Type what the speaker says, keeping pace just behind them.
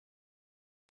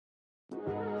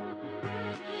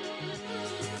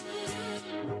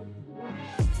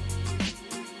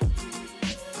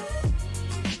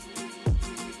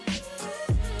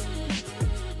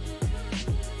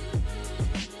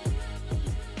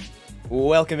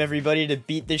Welcome everybody to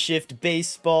Beat the Shift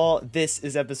Baseball. This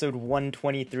is episode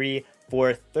 123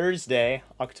 for Thursday,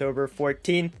 October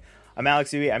 14th. I'm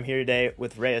Alex Uwe. I'm here today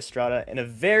with Ray Estrada and a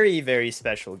very, very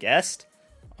special guest,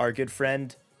 our good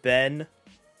friend Ben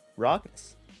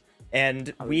Rognus.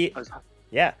 And I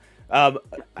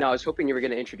was hoping you were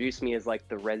going to introduce me as like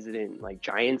the resident like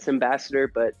Giants ambassador,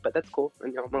 but that's cool.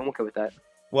 I'm okay with that.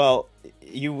 Well,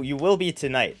 you will be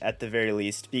tonight at the very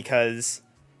least, because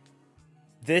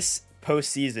this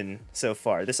postseason so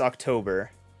far, this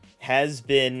October, has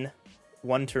been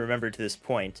one to remember to this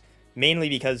point, mainly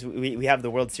because we have the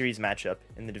World Series matchup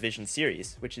in the division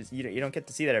series, which is you don't get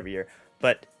to see that every year.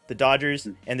 But the Dodgers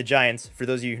and the Giants, for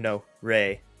those of you who know,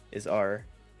 Ray is our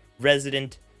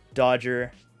resident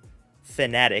Dodger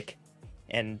fanatic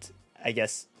and I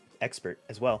guess expert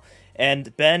as well.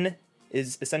 And Ben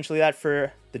is essentially that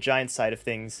for the Giants side of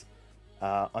things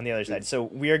on the other side. So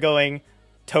we are going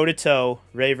toe-to-toe,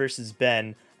 Ray versus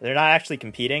Ben. They're not actually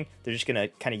competing. They're just going to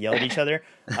kind of yell at each other.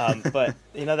 But,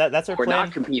 you know, that's our We're plan. We're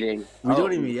not competing. We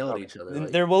don't even yell at each other.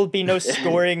 Like... There will be no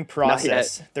scoring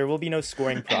process. There will be no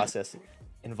scoring process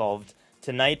involved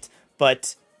tonight.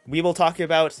 But we will talk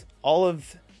about all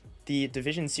of the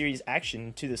division series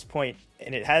action to this point.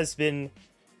 And it has been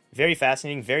very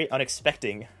fascinating, very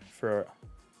unexpected for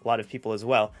a lot of people as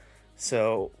well.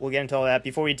 So we'll get into all that.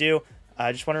 Before we do,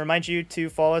 I just want to remind you to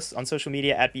follow us on social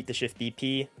media at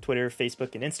BeatTheShiftBP, Twitter,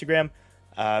 Facebook, and Instagram.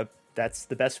 That's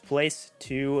the best place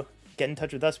to get in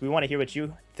touch with us. We want to hear what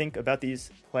you think about these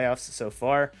playoffs so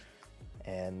far.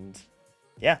 And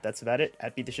yeah, that's about it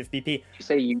at BeatTheShiftBP. Did you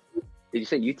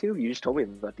say YouTube? You just told me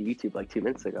about the YouTube like 2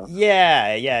 minutes ago.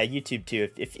 Yeah, YouTube too.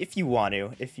 If you want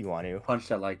to, punch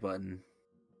that like button.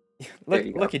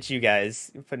 Look at you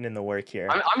guys putting in the work here.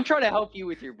 I'm trying to help you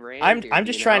with your brain. I'm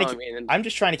just trying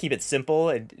to keep it simple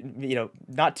and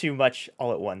not too much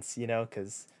all at once.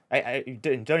 Because I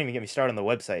don't even get me started on the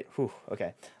website. Whew,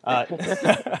 okay.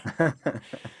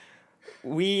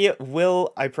 We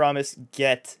will, I promise,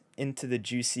 get into the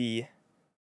juicy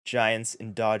Giants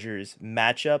and Dodgers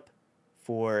matchup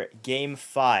for Game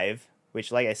 5,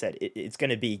 which, like I said, it's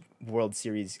going to be World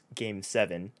Series Game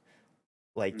 7.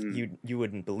 Like you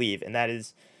wouldn't believe, and that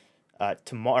is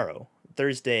tomorrow,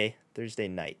 Thursday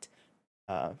night.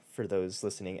 For those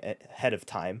listening ahead of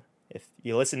time, if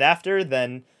you listened after,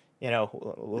 then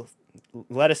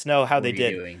let us know how they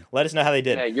did. Let us know how they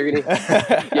did. Yeah, you're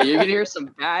gonna hear some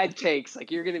bad takes. Like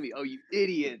you're gonna be, oh, you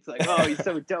idiots! Like, oh, he's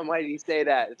so dumb. Why did he say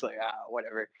that? It's like,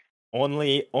 whatever.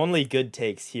 Only good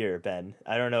takes here, Ben.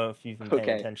 I don't know if you've been paying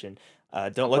attention.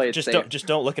 Don't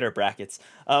look at our brackets.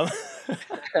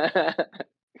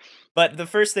 But the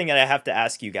first thing that I have to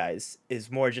ask you guys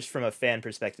is more just from a fan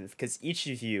perspective, because each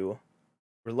of you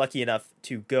were lucky enough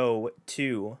to go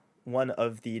to one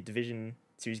of the division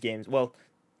series games. Well,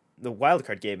 the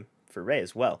wildcard game for Ray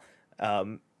as well.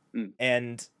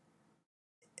 And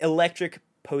electric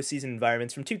postseason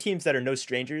environments from two teams that are no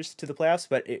strangers to the playoffs,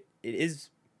 but it is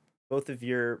both of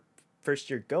your first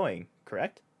year going,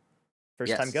 correct?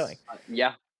 First time going.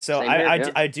 Yeah. So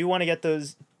I do want to get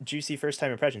those juicy first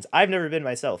time impressions. I've never been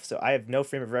myself, so I have no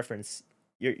frame of reference.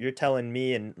 You're telling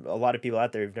me and a lot of people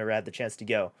out there who've never had the chance to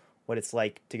go what it's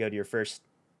like to go to your first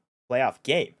playoff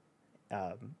game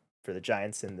for the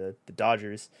Giants and the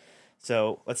Dodgers.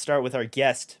 So let's start with our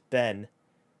guest, Ben.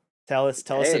 Tell us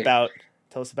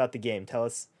about the game. Tell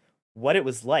us what it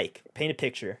was like. Paint a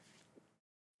picture.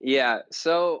 Yeah,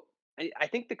 so I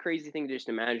think the crazy thing to just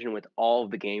imagine with all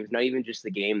of the games, not even just the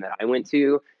game that I went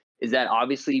to, is that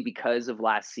obviously because of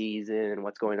last season and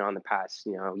what's going on the past,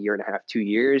 year and a half, 2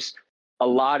 years, a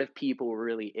lot of people were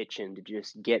really itching to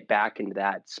just get back into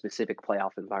that specific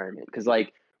playoff environment. Because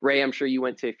like Ray, I'm sure you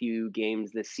went to a few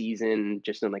games this season,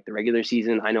 just in like the regular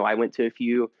season. I know I went to a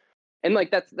few, and like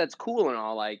that's cool and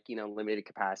all, like limited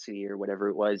capacity or whatever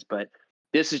it was, but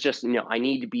this is just, I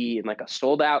need to be in like a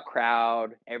sold out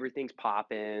crowd. Everything's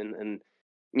popping. And,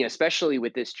 especially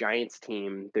with this Giants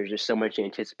team, there's just so much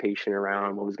anticipation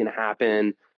around what was going to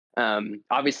happen.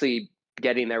 Obviously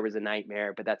getting there was a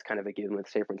nightmare, but that's kind of a given with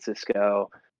San Francisco.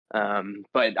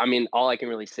 But I mean, all I can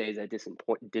really say is that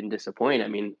didn't disappoint. I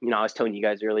mean, I was telling you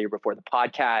guys earlier before the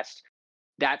podcast,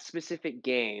 that specific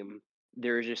game,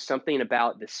 there's just something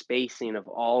about the spacing of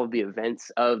all of the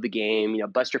events of the game.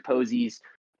 Buster Posey's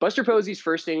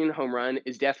first inning home run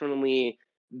is definitely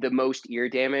the most ear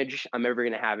damage I'm ever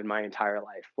going to have in my entire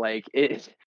life. Like it,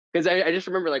 because I just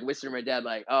remember like whistling to my dad,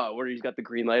 like, oh, where he's got the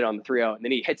green light on the 3-0, and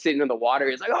then he hits it into the water.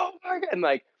 He's like, oh my God. And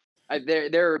like,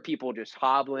 there are people just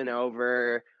hobbling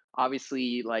over.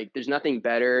 Obviously, like there's nothing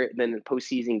better than the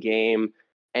postseason game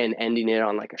and ending it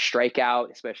on like a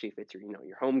strikeout, especially if it's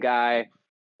your home guy.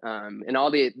 And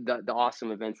all the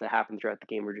awesome events that happened throughout the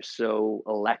game were just so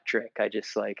electric. I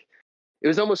just like it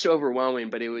was almost overwhelming,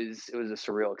 but it was a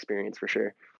surreal experience for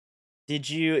sure. Did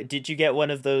you get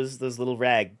one of those little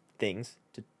rag things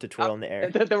to twirl in the air?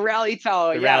 The rally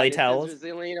towel, The yeah, rally it says towels?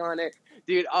 Brazilian on it,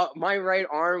 dude. My right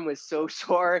arm was so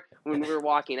sore when we were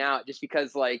walking out, just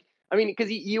because like I mean,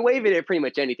 because you wave it at pretty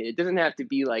much anything. It doesn't have to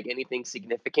be like anything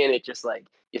significant. It's just like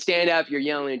you stand up, you're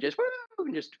yelling, and just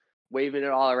waving it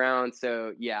all around.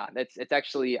 So yeah, it's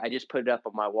actually I just put it up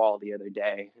on my wall the other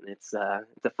day, and it's a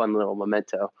fun little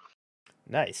memento.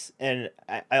 Nice. And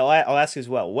I'll ask as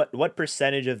well. What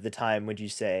percentage of the time would you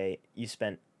say you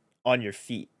spent on your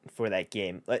feet for that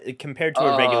game, like, compared to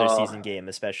a regular season game,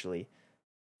 especially?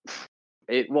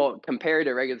 Well, compared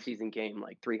to a regular season game,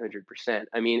 like 300%.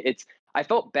 I mean, I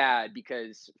felt bad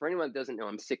because for anyone that doesn't know,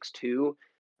 I'm 6'2",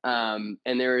 and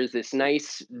there is this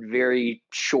nice, very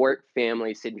short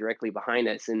family sitting directly behind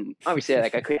us, and obviously,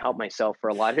 like I couldn't help myself for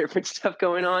a lot of different stuff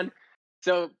going on.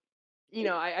 So,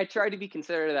 I try to be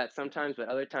considerate of that sometimes, but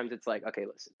other times it's like, okay,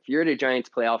 listen, if you're at a Giants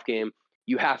playoff game,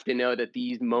 you have to know that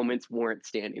these moments warrant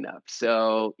standing up.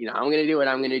 So, I'm going to do what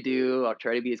I'm going to do. I'll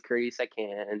try to be as courteous as I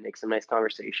can, make some nice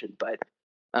conversation. But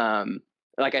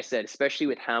like I said, especially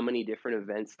with how many different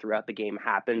events throughout the game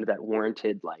happened that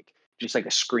warranted like just like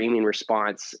a screaming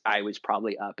response, I was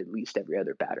probably up at least every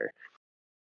other batter.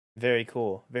 Very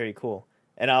cool. Very cool.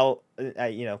 And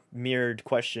mirrored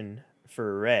question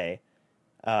for Ray.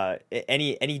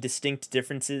 Any distinct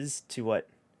differences to what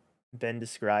Ben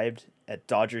described at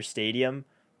Dodger Stadium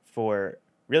for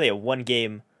really a one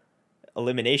game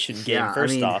elimination game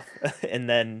off, and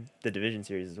then the division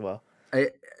series as well?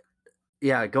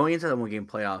 Going into that one game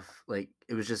playoff, like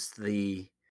it was just the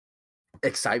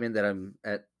excitement that I'm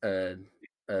at a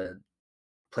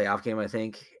playoff game, I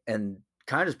think, and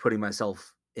kind of just putting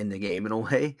myself in the game in a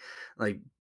way, like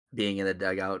being in the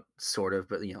dugout, sort of,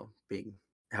 but being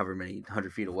however many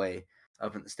 100 feet away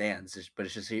up in the stands. But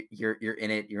it's just you're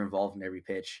in it, you're involved in every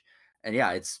pitch, and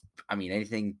yeah,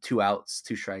 anything 2 outs,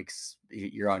 2 strikes,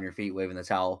 you're on your feet waving the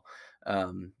towel.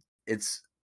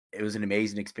 It was an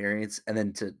amazing experience, and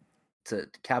then to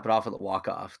cap it off with a walk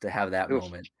off, to have that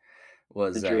moment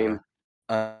was the dream.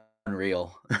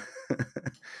 Unreal.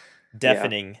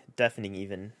 Deafening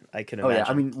even. I can imagine. Oh yeah,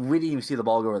 I mean, we didn't even see the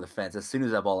ball go over the fence. As soon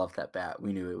as that ball left that bat,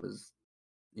 we knew it was,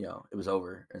 it was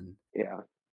over. And yeah,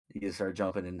 you just started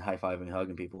jumping and high fiving,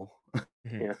 hugging people.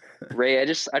 Yeah, Ray, I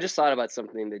just thought about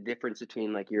something. The difference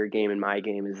between like your game and my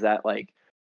game is that like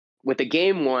with the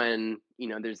game one,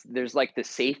 there's like the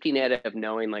safety net of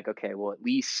knowing like, okay, well at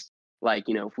least like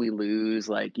if we lose,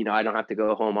 like I don't have to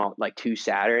go home all like too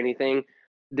sad or anything.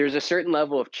 There's a certain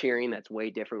level of cheering that's way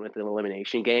different with an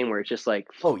elimination game where it's just like,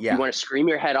 oh yeah, you want to scream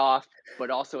your head off, but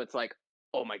also it's like,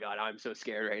 oh my God, I'm so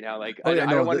scared right now. Like, I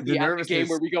don't want to be at the game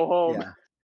where we go home.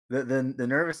 Yeah. The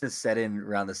nervousness set in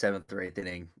around the 7th or 8th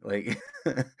inning, like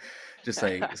just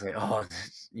like it's like, oh,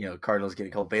 Cardinals get a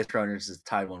couple base runners, it's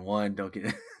tied 1-1. Don't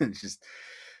get it's just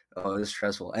it's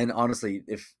stressful. And honestly,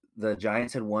 if the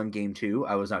Giants had won game 2,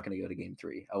 I was not going to go to game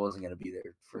 3. I wasn't going to be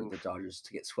there for the Dodgers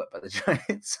to get swept by the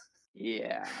Giants.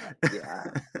 Yeah.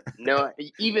 No,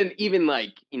 even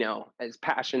like, as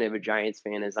passionate of a Giants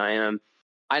fan as I am,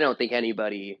 I don't think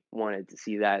anybody wanted to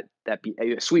see that be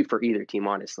a sweep for either team,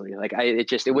 honestly. Like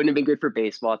it wouldn't have been good for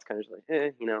baseball. It's kind of just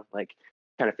like, like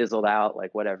kind of fizzled out,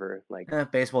 like whatever. Like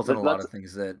baseball's done a lot of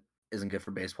things that isn't good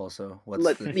for baseball. So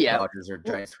Dodgers or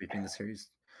Giants sweeping the series?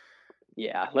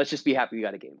 Yeah, let's just be happy we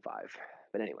got a game 5.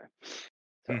 But anyway,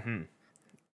 so.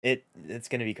 It's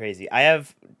gonna be crazy. I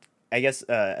have, I guess,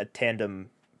 a tandem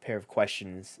pair of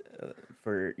questions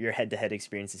for your head-to-head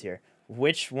experiences here.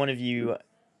 Which one of you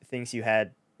thinks you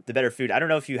had the better food? I don't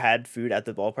know if you had food at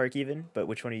the ballpark even, but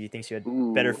which one of you thinks you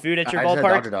had better food at your ballpark?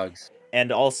 Dodger dogs.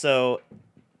 And also,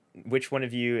 which one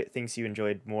of you thinks you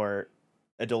enjoyed more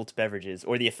adult beverages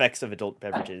or the effects of adult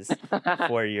beverages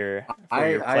for your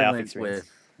playoff experience?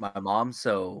 With my mom,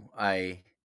 so I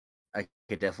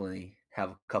could definitely have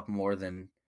a couple more than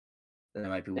I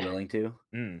might be willing to.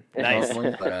 Nice.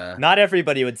 But, not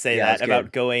everybody would say that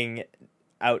about going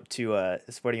out to a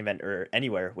sporting event or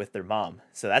anywhere with their mom.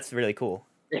 So that's really cool.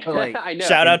 Like, I know.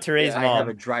 Shout out to Ray's mom. I have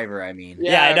a driver, I mean.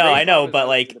 Yeah, I know, but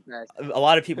like a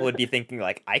lot of people would be thinking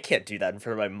like, I can't do that in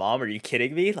front of my mom. Are you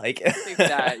kidding me? Like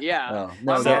that, yeah.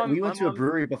 No, we went to a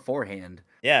brewery beforehand.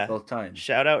 Yeah. Both times.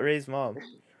 Shout out Ray's mom.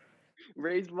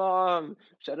 Ray's mom.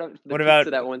 Shout out what about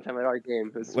that one time at our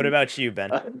game? What about you,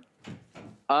 Ben?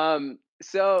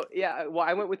 So yeah, well,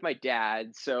 I went with my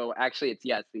dad. So actually,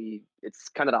 it's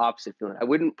kind of the opposite feeling. I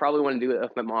wouldn't probably want to do it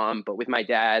with my mom, but with my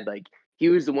dad, like he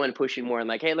was the one pushing more and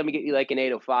like, hey, let me get you like an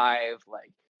 805,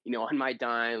 like on my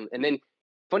dime. And then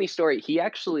funny story. He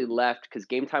actually left because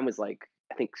game time was like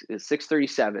I think it was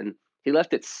 6:37. He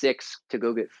left at 6 to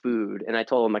go get food, and I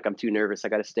told him like I'm too nervous. I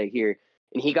got to stay here.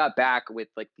 And he got back with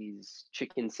like these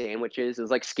chicken sandwiches. It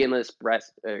was like skinless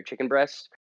breast or chicken breast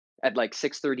at like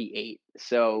 6:38.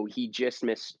 So he just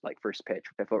missed like first pitch,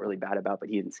 which I felt really bad about, but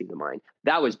he didn't seem to mind.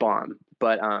 That was bomb.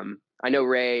 But I know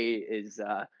Ray is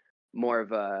more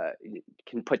of a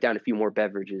can put down a few more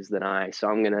beverages than I, so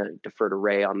I'm gonna defer to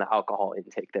Ray on the alcohol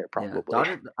intake there probably.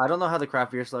 Yeah. I don't know how the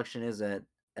craft beer selection is at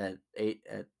I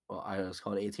was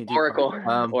called AT&T Oracle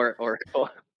Park. or Oracle.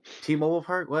 T-Mobile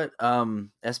Park, what?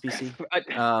 SBC.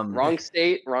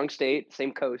 Wrong state,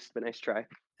 same coast, but nice try.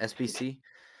 SBC.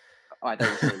 Oh, I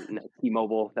thought you were saying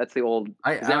T-Mobile. That's the old.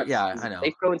 I know.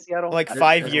 Safeco in Seattle. Like There's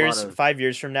 5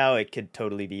 years from now, it could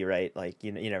totally be right. Like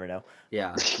you never know.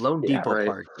 Yeah, Lone Yeah, Depot right.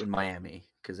 Park in Miami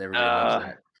because everybody loves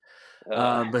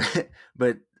that.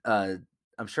 But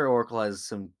I'm sure Oracle has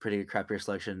some pretty good craft beer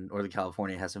selection. Northern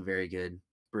California has some very good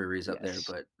breweries up there. Yes.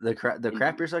 But the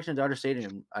craft beer selection at Dodger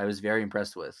Stadium, I was very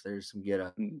impressed with. There's some good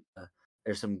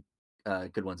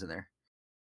ones in there.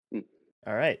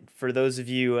 All right, for those of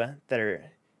you that are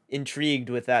intrigued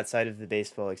with that side of the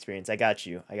baseball experience, I got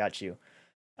you.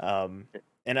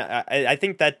 And I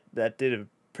think that did a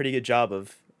pretty good job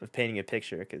of painting a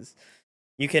picture, because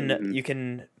you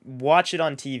can watch it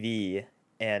on TV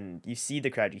and you see the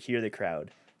crowd, you hear the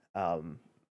crowd,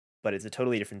 but it's a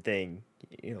totally different thing.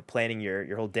 Planning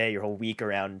your whole day, your whole week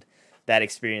around that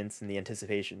experience and the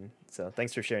anticipation. So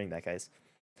thanks for sharing that, guys.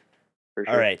 For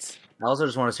sure. All right. I also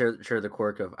just want to share the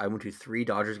quirk of I went to 3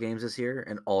 Dodgers games this year,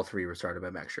 and all 3 were started by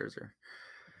Max Scherzer.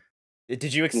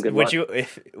 Did you would you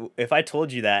if I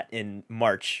told you that in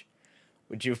March,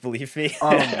 would you have believed me?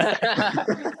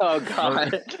 Oh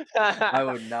God. I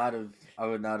would not have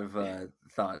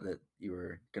thought that you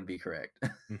were going to be correct.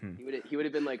 He would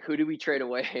have been like, "Who do we trade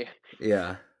away?"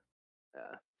 Yeah.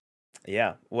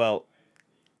 Yeah. Well,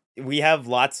 we have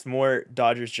lots more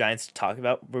Dodgers Giants to talk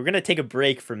about. We're going to take a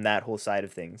break from that whole side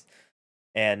of things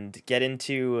and get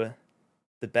into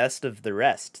the best of the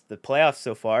rest. The playoffs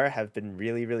so far have been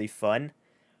really, really fun.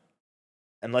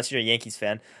 Unless you're a Yankees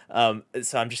fan.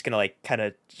 So I'm just going to kind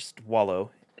of just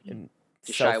wallow in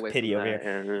self-pity over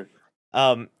here.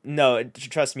 No,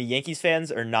 trust me, Yankees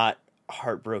fans are not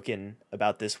heartbroken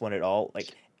about this one at all. Like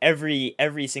every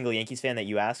single Yankees fan that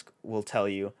you ask will tell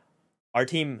you our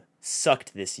team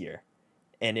sucked this year,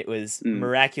 and it was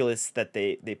miraculous that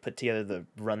they put together the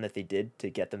run that they did to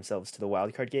get themselves to the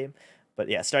wild card game. But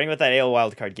yeah, starting with that AL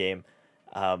wild card game,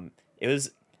 it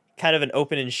was kind of an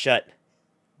open and shut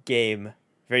game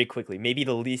very quickly. Maybe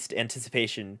the least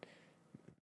anticipation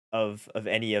of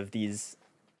any of these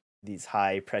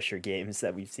high pressure games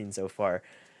that we've seen so far.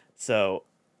 So,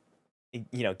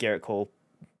 Garrett Cole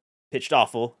pitched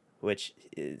awful, which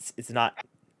it's not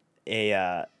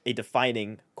a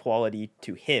defining quality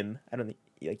to him. I don't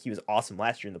think he was awesome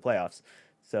last year in the playoffs.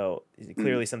 So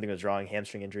clearly something was wrong,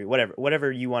 hamstring injury,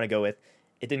 whatever you want to go with.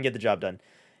 It didn't get the job done,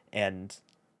 and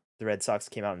the Red Sox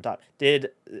came out on top.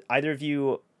 Did either of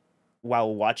you,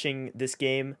 while watching this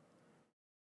game,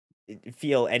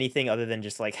 feel anything other than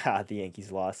just like, the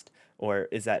Yankees lost? Or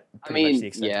is that pretty much the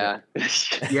extent of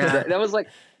it? Yeah.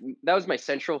 That was my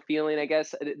central feeling, I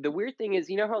guess. The weird thing is,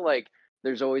 how like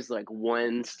there's always like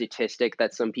one statistic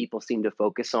that some people seem to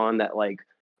focus on that like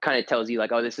kind of tells you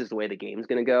like, oh, this is the way the game's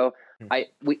gonna go.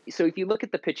 So if you look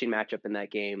at the pitching matchup in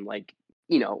that game, like,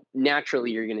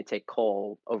 naturally you're gonna take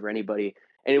Cole over anybody.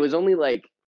 And it was only like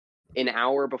an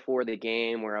hour before the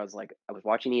game where I was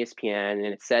watching ESPN and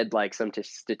it said like some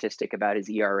statistic about his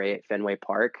ERA at Fenway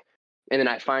Park. And then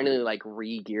I finally like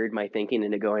re-geared my thinking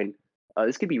into going, oh,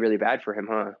 this could be really bad for him,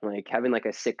 huh? Like having like a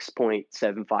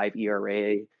 6.75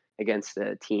 ERA against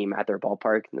a team at their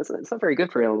ballpark. That's not very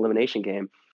good for an elimination game.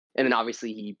 And then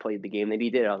obviously he played the game that he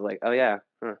did. I was like, oh yeah,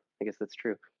 I guess that's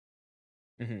true.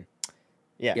 Mm-hmm.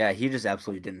 Yeah. Yeah, he just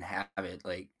absolutely didn't have it.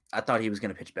 Like I thought he was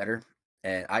going to pitch better.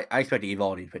 And I expected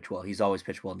Eovaldi to pitch well. He's always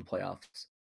pitched well in the playoffs.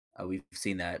 We've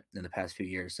seen that in the past few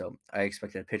years. So I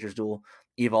expected a pitcher's duel.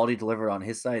 Eovaldi delivered on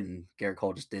his side, and Garrett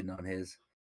Cole just didn't on his.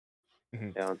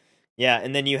 Mm-hmm. Yeah,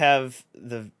 and then you have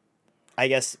I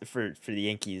guess for the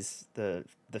Yankees, the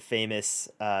famous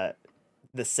the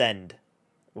send,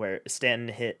 where Stanton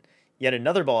hit yet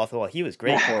another ball off the wall. He was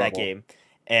great that game.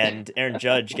 And Aaron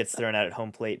Judge gets thrown out at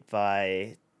home plate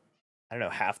by, I don't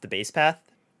know, half the base path,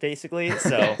 basically.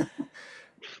 So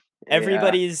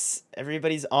everybody's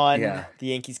on the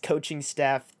Yankees coaching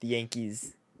staff, the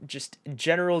Yankees just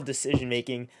general decision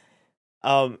making.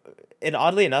 And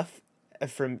oddly enough,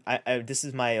 this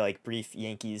is my like brief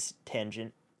Yankees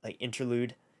tangent, like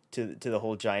interlude to the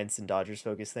whole Giants and Dodgers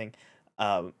focus thing.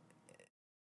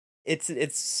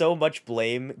 it's so much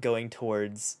blame going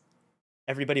towards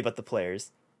everybody but the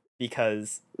players,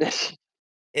 because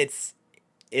it's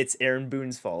Aaron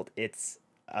Boone's fault. It's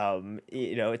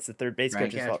it's the third base Brian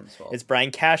coach's fault. Cashman's fault. It's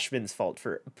Brian Cashman's fault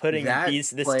for putting That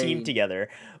this play- team together,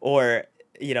 or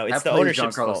it's that the play is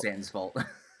ownership's Giancarlo fault. Stanton's fault.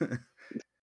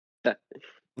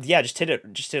 Yeah, just hit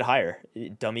it higher,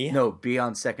 dummy. No, be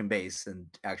on second base and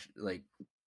actually like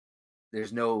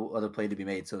there's no other play to be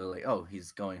made, so they're like, oh,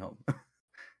 he's going home.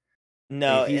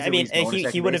 No, If he's I at mean least going to he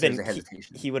second would have base, there's been a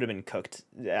hesitation. he would have been cooked.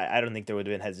 I don't think there would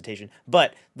have been hesitation.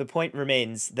 But the point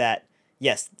remains that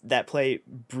yes, that play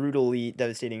brutally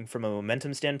devastating from a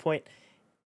momentum standpoint,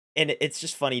 and it's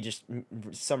just funny just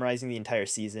summarizing the entire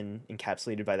season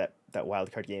encapsulated by that wild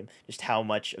card game. Just how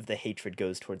much of the hatred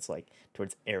goes towards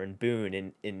Aaron Boone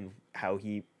and in how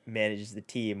he manages the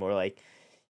team, or like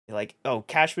oh,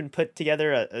 Cashman put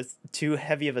together a too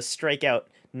heavy of a strikeout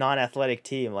non-athletic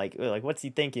team. Like what's he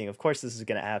thinking? Of course this is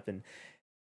gonna happen.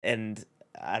 And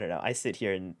I don't know. I sit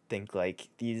here and think like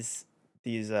these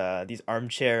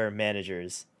armchair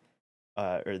managers,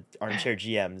 or armchair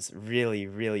GMs really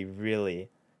really really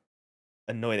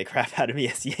annoy the crap out of me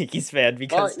as a Yankees fan,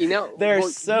 because they're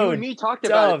so you and me talked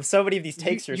dumb. about it. So many of these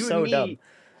takes are so dumb.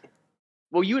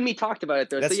 Well, you and me talked about it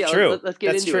though. That's so yeah, true. Let's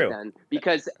get That's into true. it then,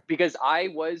 because I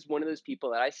was one of those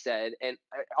people that I said, and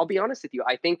I'll be honest with you,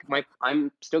 I think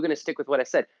I'm still going to stick with what I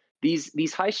said.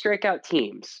 These high strikeout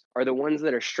teams are the ones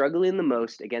that are struggling the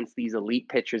most against these elite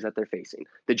pitchers that they're facing.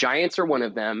 The Giants are one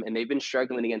of them, and they've been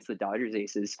struggling against the Dodgers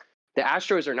aces. The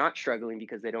Astros are not struggling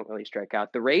because they don't really strike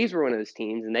out. The Rays were one of those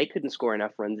teams, and they couldn't score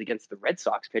enough runs against the Red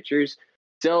Sox pitchers.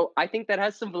 So I think that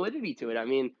has some validity to it. I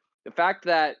mean, the fact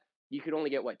that you could only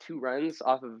get 2 runs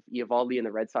off of Eovaldi and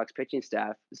the Red Sox pitching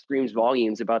staff screams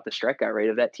volumes about the strikeout rate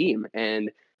of that team.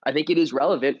 And I think it is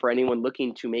relevant for anyone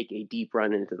looking to make a deep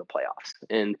run into the playoffs.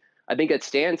 And I think it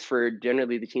stands for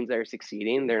generally the teams that are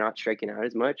succeeding. They're not striking out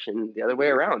as much, and the other way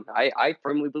around. I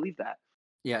firmly believe that.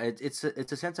 Yeah, it's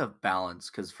a sense of balance,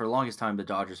 because for the longest time the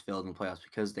Dodgers failed in the playoffs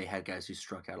because they had guys who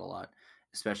struck out a lot,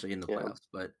 especially in the playoffs.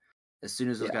 But as soon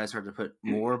as those guys started to put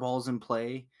more balls in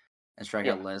play and strike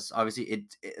out less, obviously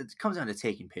it comes down to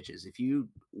taking pitches. If you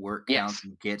work counts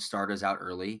and get starters out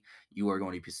early, you are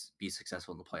going to be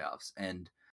successful in the playoffs. And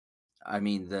I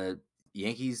mean, the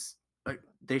Yankees,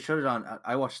 they showed it on.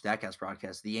 I watched Statcast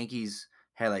broadcast. The Yankees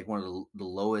had like one of the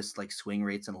lowest like swing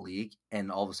rates in the league,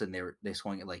 and all of a sudden they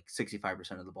swung at like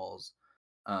 65% of the balls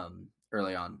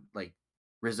early on. Like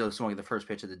Rizzo swung at the first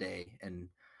pitch of the day and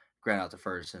ground out to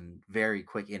first, and very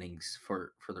quick innings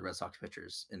for the Red Sox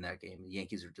pitchers in that game. The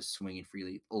Yankees are just swinging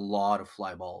freely, a lot of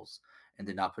fly balls, and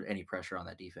did not put any pressure on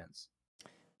that defense.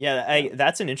 Yeah,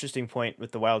 that's an interesting point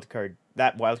with the wild card.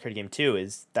 That wild card game too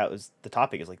is that was the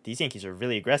topic. Is like these Yankees are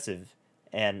really aggressive,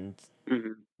 and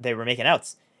they were making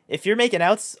outs. If you're making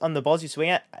outs on the balls you swing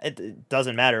at, it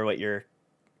doesn't matter what your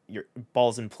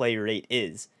balls in play rate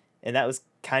is, and that was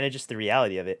kind of just the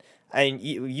reality of it. I mean,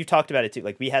 you talked about it too.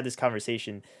 Like we had this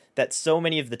conversation that so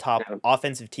many of the top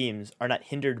offensive teams are not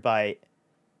hindered by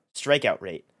strikeout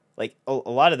rate. Like a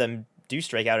lot of them do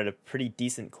strike out at a pretty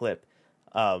decent clip.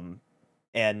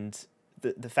 And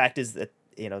the fact is that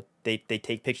they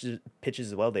take pitches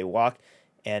as well. They walk,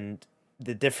 and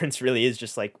the difference really is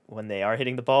just like when they are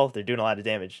hitting the ball, they're doing a lot of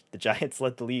damage. The Giants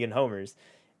led the league in homers,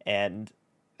 and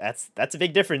that's a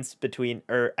big difference between.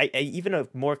 Or even a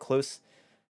more close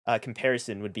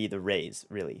comparison would be the Rays,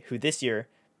 really, who this year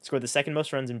scored the second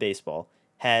most runs in baseball,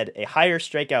 had a higher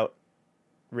strikeout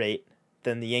rate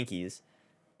than the Yankees,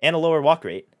 and a lower walk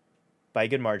rate by a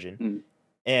good margin,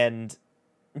 and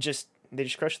they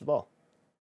just crushed the ball.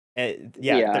 And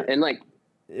like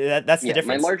that's the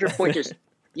difference. My larger point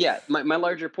my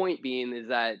larger point being is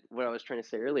that what I was trying to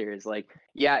say earlier is like,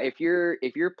 if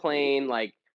you're playing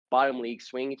like bottom league,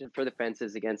 swinging for the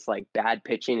fences against like bad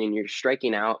pitching, and you're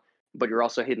striking out, but you're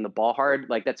also hitting the ball hard,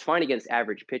 like that's fine against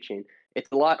average pitching. It's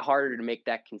a lot harder to make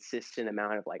that consistent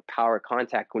amount of like power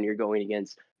contact when you're going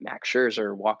against Max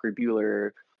Scherzer, Walker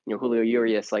Buehler, Julio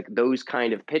Urias, like those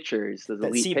kind of pitchers, those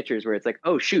elite pitchers where it's like,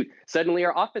 oh, shoot, suddenly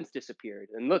our offense disappeared.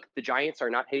 And look, the Giants are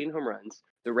not hitting home runs.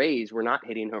 The Rays were not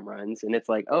hitting home runs. And it's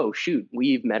like, oh, shoot,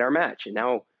 we've met our match. And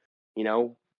now,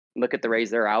 look at the Rays,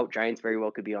 they're out. Giants very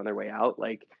well could be on their way out.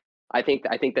 Like, I think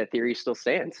that theory still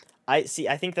stands. I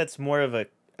think that's more of a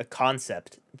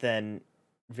concept than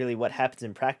really what happens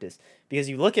in practice. Because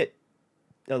you look at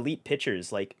elite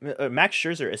pitchers, like Max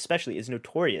Scherzer especially is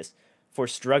notorious for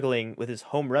struggling with his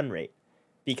home run rate,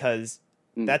 because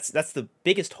that's the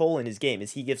biggest hole in his game,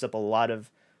 is he gives up a lot of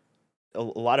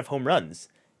home runs,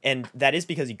 and that is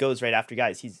because he goes right after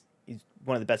guys. He's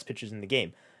one of the best pitchers in the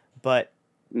game, but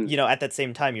Mm. at that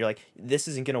same time, you're like, this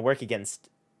isn't going to work against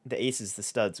the aces, the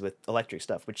studs with electric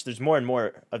stuff, which there's more and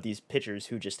more of these pitchers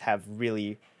who just have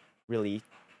really, really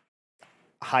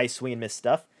high swing and miss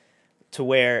stuff to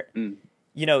where, Mm.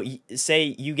 say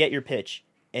you get your pitch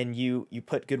and you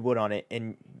put good wood on it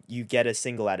and you get a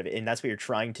single out of it, and that's what you're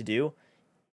trying to do,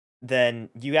 then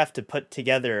you have to put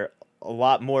together a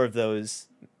lot more of those,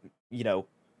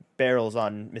 barrels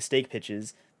on mistake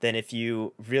pitches than if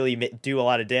you really do a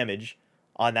lot of damage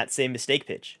on that same mistake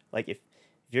pitch. Like if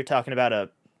you're talking about a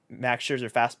Max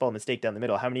Scherzer fastball mistake down the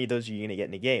middle, how many of those are you going to get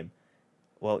in a game?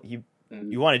 Well, you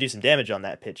want to do some damage on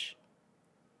that pitch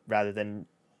rather than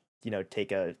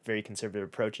take a very conservative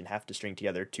approach and have to string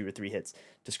together 2 or 3 hits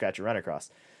to scratch a run across.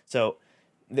 So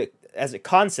as a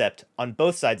concept on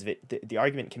both sides of it, the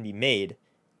argument can be made,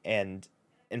 and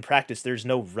in practice there's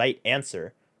no right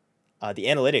answer. The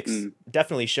analytics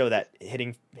definitely show that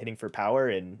hitting for power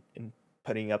and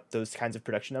putting up those kinds of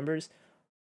production numbers,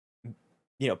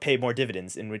 pay more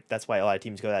dividends, and that's why a lot of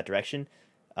teams go that direction.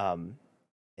 And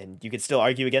you could still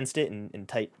argue against it in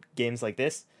tight games like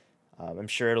this. I'm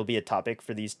sure it'll be a topic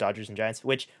for these Dodgers and Giants,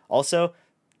 which also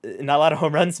not a lot of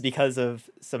home runs because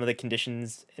of some of the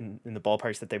conditions in the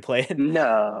ballparks that they play in.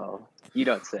 No, you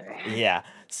don't say. Yeah.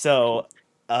 So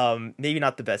maybe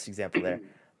not the best example there,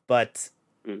 but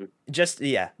just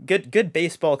good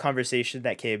baseball conversation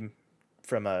that came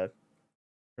from a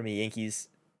Yankees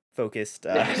focused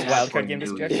wild card game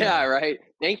discussion. Yeah, right.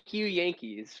 Thank you,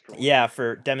 Yankees.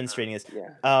 For demonstrating this.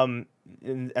 Yeah.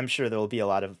 And I'm sure there will be a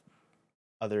lot of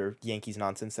other Yankees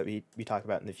nonsense that we talk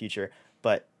about in the future,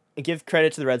 but give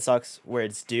credit to the Red Sox where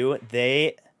it's due.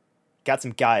 They got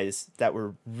some guys that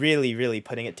were really, really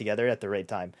putting it together at the right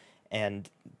time, and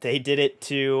they did it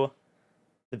to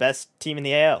the best team in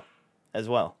the AL as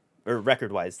well, or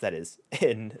record-wise, that is,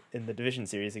 in the division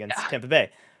series against Tampa Bay.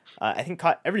 I think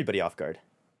caught everybody off guard.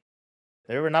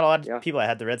 There were not a lot of people that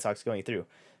had the Red Sox going through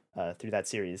that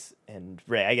series. And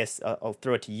Ray, I guess I'll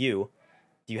throw it to you.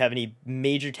 Do you have any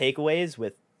major takeaways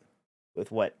with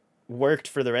what worked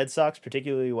for the Red Sox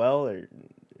particularly well, or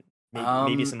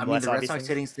maybe some less the Red obvious Sox things?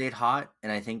 hitting stayed hot,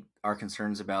 and I think our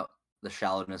concerns about the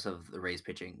shallowness of the Rays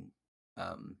pitching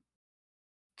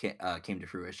came to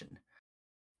fruition.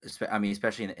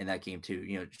 Especially in that game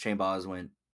too. Shane Baz went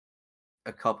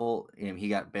a couple. He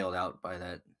got bailed out by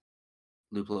that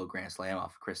Luplow grand slam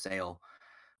off Chris Sale,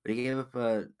 but he gave up.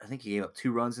 I think he gave up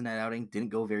 2 runs in that outing. Didn't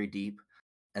go very deep,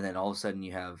 and then all of a sudden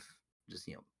you have just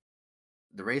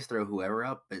the Rays throw whoever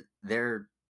up, but their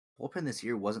bullpen this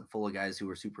year wasn't full of guys who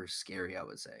were super scary, I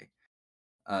would say.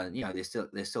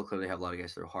 They still clearly have a lot of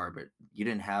guys throw hard, but you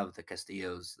didn't have the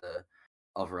Castillos, the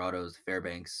Alvarados, the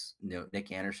Fairbanks,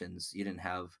 Nick Andersons. You didn't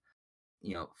have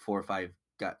 4 or 5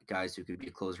 guys who could be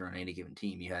a closer on any given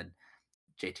team. You had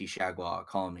JT Shagwell,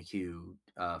 Colin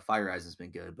McHugh, Fire Eyes has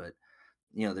been good, but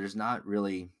there's not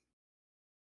really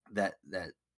that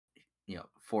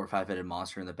 4 or 5 headed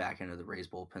monster in the back end of the Rays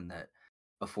bullpen that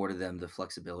afforded them the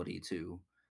flexibility to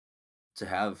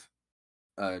have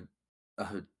a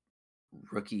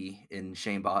rookie in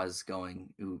Shane Baz going,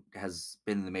 who has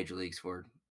been in the major leagues for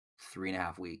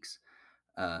 3.5 weeks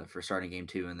for starting game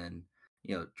 2, and then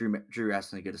Drew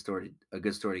Aston a good story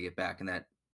to get back, and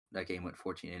that game went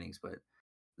 14 innings, but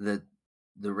the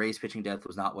Rays pitching depth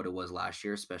was not what it was last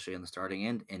year, especially on the starting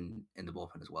end and in the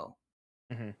bullpen as well.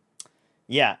 Mm-hmm.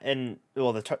 Yeah, and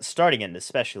the starting end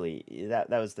especially, that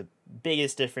was the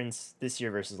biggest difference this year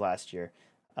versus last year.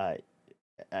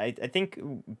 I think,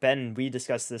 Ben, we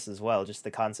discussed this as well, just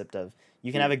the concept of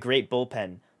you can have a great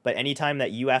bullpen, but anytime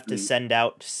that you have to send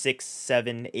out 6,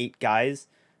 7, 8 guys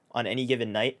on any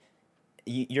given night,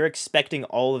 you're expecting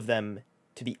all of them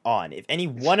to be on. If any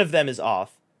one of them is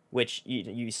off, which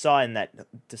you saw in that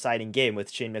deciding game with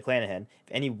Shane McClanahan,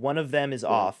 if any one of them is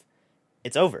off,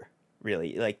 it's over.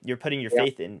 Really, like you're putting your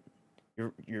faith in.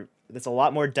 There's a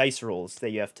lot more dice rolls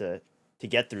that you have to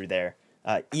get through there.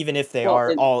 Even if they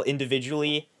are all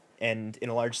individually and in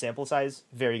a large sample size,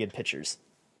 very good pitchers.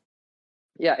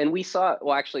 Yeah, and we saw,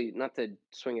 well, actually, not to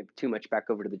swing it too much back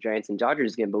over to the Giants and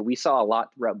Dodgers again, but we saw a lot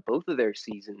throughout both of their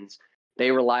seasons. They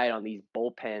relied on these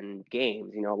bullpen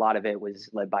games. A lot of it was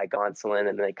led by Gonsolin,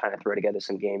 and they kind of throw together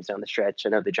some games down the stretch. I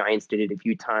know the Giants did it a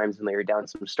few times when they were down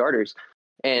some starters.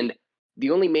 And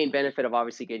the only main benefit of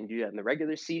obviously getting to do that in the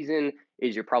regular season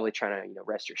is you're probably trying to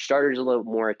rest your starters a little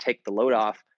more, take the load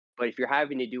off. But if you're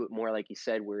having to do it more, like you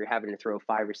said, where you're having to throw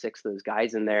 5 or 6 of those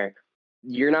guys in there,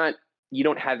 you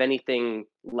don't have anything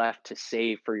left to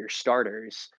save for your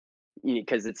starters,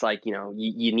 because it's like,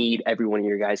 you need every one of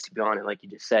your guys to be on it. Like you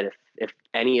just said, if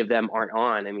any of them aren't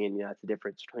on, that's the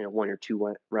difference between a 1 or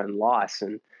 2 run loss.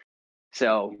 And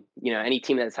So, any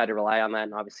team that's had to rely on that,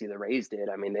 and obviously the Rays did.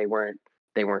 I mean, they weren't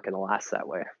going to last that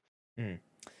way. Mm.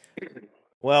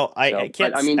 Well, I So, but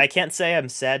can't I mean, I can't say I'm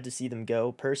sad to see them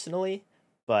go personally,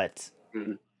 but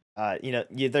mm,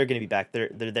 they're going to be back. They're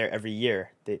there every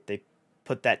year. They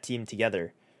put that team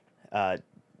together. Uh,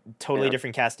 totally yeah,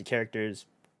 different cast of characters.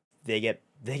 They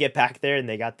get back there, and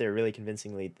they got there really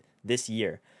convincingly this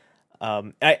year.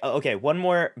 Okay, one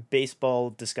more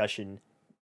baseball discussion,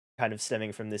 kind of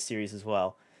stemming from this series as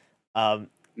well. mm.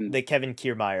 The Kevin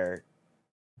Kiermaier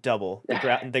double,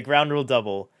 the ground rule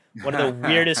double, one of the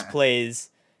weirdest plays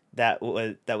that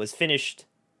was finished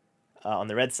on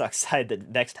the Red Sox side the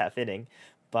next half inning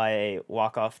by a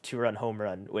walk-off 2-run home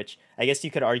run, which I guess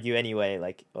you could argue anyway,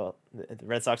 like, well, the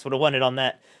Red Sox would have won it on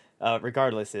that,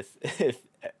 regardless if if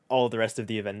all the rest of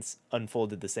the events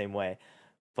unfolded the same way.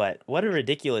 But what a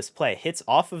ridiculous play. Hits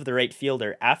off of the right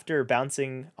fielder after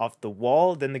bouncing off the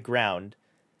wall, then the ground,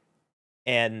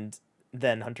 and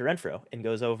then Hunter Renfroe and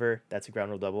goes over. That's a ground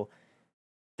rule double.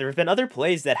 There have been other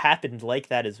plays that happened like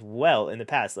that as well in the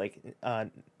past. Like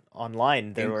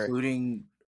online, there were including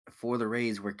for the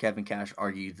Rays, where Kevin Cash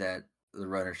argued that the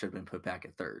runner should have been put back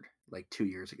at third, like 2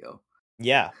 years ago.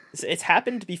 yeah, it's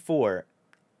happened before.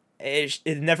 It's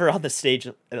never on the stage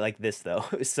like this though.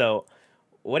 So,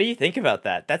 what do you think about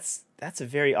that? That's a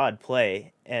very odd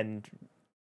play, and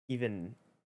even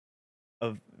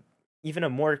of even a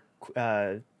more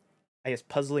I guess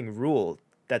puzzling rule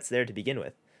that's there to begin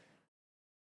with.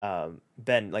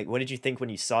 Ben, like, what did you think when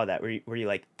you saw that? Were you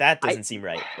like, that I doesn't seem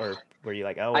right, or were you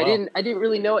like, oh I well? didn't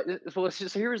really know it. Well, it's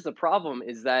just here's the problem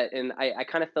is that, and I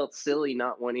kind of felt silly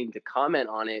not wanting to comment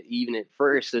on it even at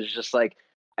first. It's just like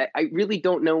I really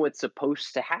don't know what's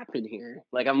supposed to happen here.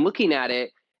 Like I'm looking at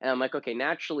it and I'm like, okay,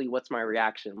 naturally, what's my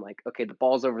reaction? I'm like, okay, the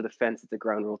ball's over the fence, it's a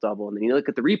ground rule double, and then you look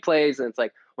at the replays and it's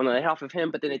like, well, no, they hit off of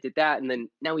him, but then it did that, and then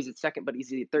now he's at second, but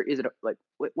he's at third. Is it like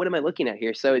what am I looking at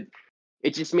here? So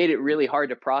it just made it really hard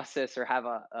to process or have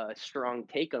a strong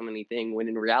take on anything. When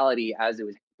in reality, as it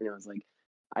was, I was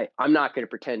like I'm not going to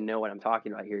pretend to know what I'm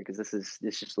talking about here because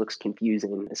this just looks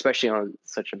confusing, especially on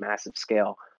such a massive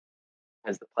scale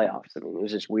as the playoffs. I mean, it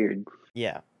was just weird.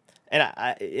 Yeah, and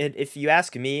if you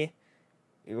ask me,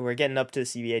 we're getting up to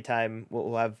CBA time.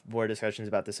 We'll have more discussions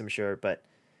about this, I'm sure. But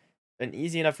an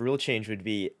easy enough rule change would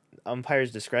be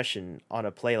umpire's discretion on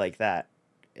a play like that.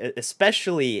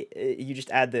 Especially, you just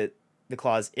add the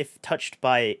clause if touched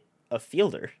by a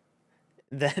fielder,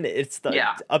 then it's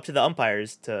Yeah. up to the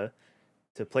umpires to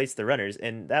place the runners,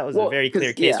 and that was a Well, very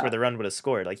clear because case where the run would have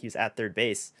scored. Like he was at third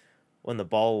base when the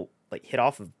ball like hit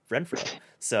off of Renfroe.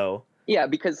 So yeah,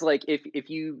 because like if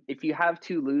you have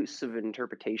too loose of an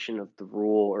interpretation of the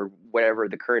rule or whatever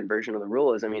the current version of the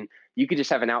rule is, I mean, you could just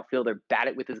have an outfielder bat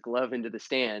it with his glove into the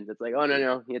stands. It's like, oh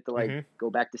no, you have to like mhm. go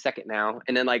back to second now,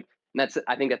 and then like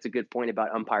I think that's a good point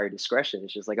about umpire discretion.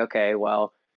 It's just like, okay,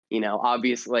 well,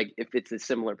 obviously, like if it's a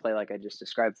similar play like I just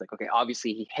described, it's like, okay,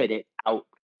 obviously he hit it out.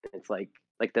 It's like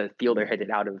the fielder hit it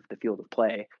out of the field of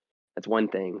play. That's one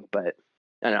thing, but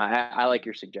I don't know. I like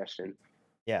your suggestion.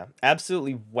 Yeah,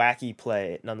 absolutely wacky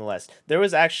play nonetheless. There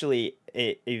was actually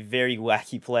a very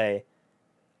wacky play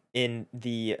in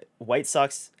the White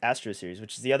Sox Astros series,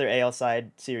 which is the other AL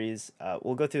side series.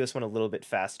 We'll go through this one a little bit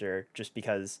faster, just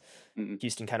because Mm,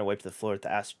 Houston kind of wiped the floor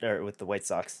with with the White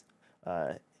Sox, in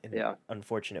an yeah.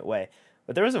 unfortunate way.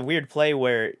 But there was a weird play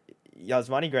where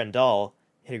Yasmani Grandal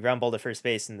hit a ground ball to first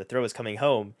base, and the throw was coming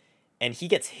home, and he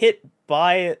gets hit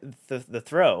by the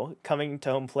throw coming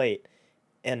to home plate,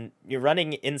 and you're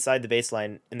running inside the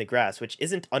baseline in the grass, which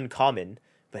isn't uncommon,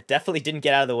 but definitely didn't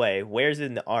get out of the way. Wears it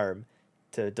in the arm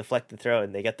to deflect the throw,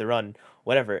 and they get the run,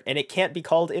 whatever. And it can't be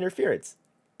called interference.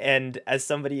 And as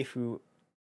somebody who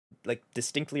like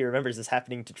distinctly remembers this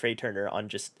happening to Trey Turner on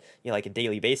just like a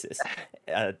daily basis,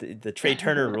 the Trey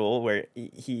Turner rule where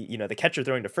he the catcher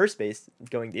throwing to first base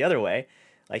going the other way,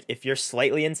 like if you're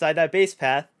slightly inside that base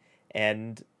path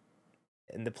and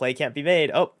the play can't be made.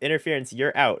 Oh, interference,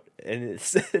 you're out. And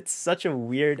it's such a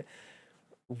weird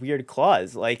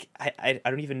clause. Like I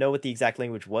don't even know what the exact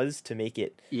language was to make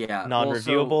it Yeah, well,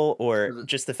 non-reviewable, or the,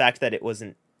 just the fact that it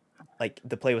wasn't like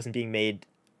the play wasn't being made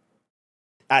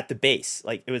at the base.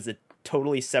 Like it was a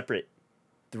totally separate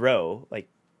throw, like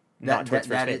not towards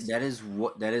first base. that is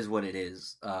what it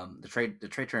is. The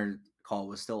Trey Turner call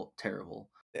was still terrible.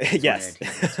 Yes.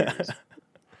 2019 series.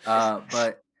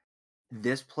 But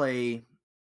this play,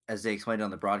 as they explained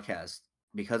on the broadcast,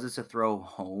 because it's a throw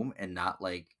home and not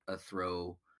like a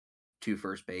throw to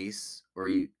first base, where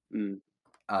you Mm,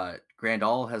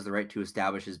 Grandal has the right to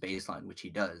establish his baseline, which he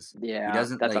does. He yeah,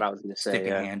 doesn't that's what like I was going to stick say.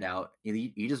 a Yeah. hand out.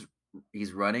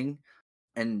 He's running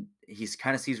and he's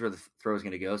kind of sees where the throw is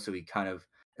going to go, so he kind of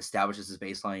establishes his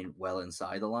baseline well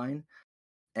inside the line,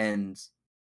 and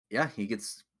yeah, he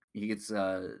gets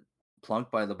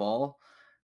plunked by the ball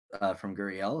from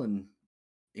Gurriel, and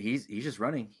he's just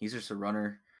running. He's just a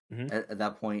runner Mhm. at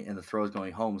that point, and the throw is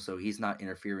going home, so he's not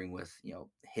interfering with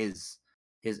his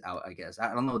out. I guess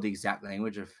I don't know the exact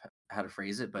language of how to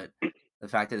phrase it, but the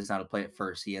fact that it's not a play at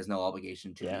first, he has no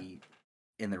obligation to Yeah. be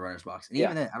in the runner's box. And Yeah.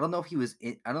 even then, I don't know if he was.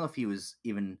 I don't know if he was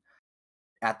even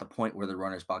at the point where the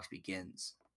runner's box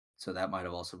begins. So that might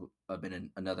have also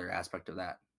been another aspect of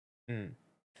that. Mm.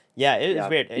 Yeah, it is Yeah,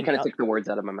 weird. you And kind of took the words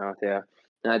out of my mouth. Yeah,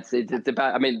 no, it's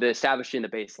about. I mean, the establishing the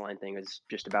baseline thing is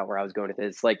just about where I was going with it.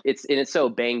 It's like it's so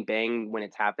bang bang when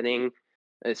it's happening,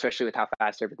 especially with how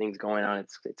fast everything's going on.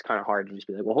 It's kind of hard to just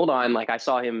be like, well, hold on. Like I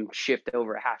saw him shift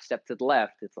over a half step to the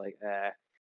left. It's like,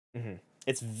 Mhm.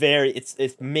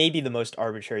 It's maybe the most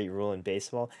arbitrary rule in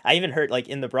baseball. I even heard like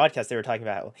in the broadcast they were talking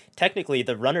about how technically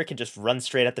the runner can just run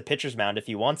straight at the pitcher's mound if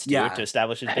he wants to Yeah.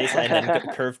 establish his baseline and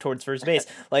then curve towards first base.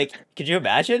 Like, could you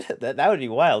imagine? That would be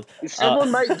wild. someone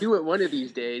might do it one of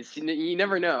these days. You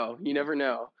never know. You never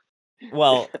know.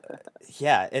 Well,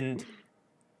 yeah, and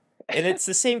it's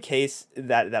the same case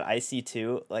that I see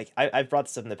too. Like I've brought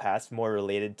this up in the past, more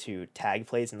related to tag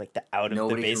plays and like the out of the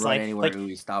Nobody can run baseline. anywhere. Like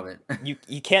We stop it.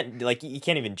 you can't like you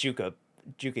can't even juke a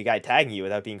guy tagging you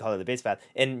without being called at the base path.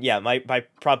 And yeah, my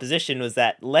proposition was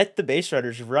that let the base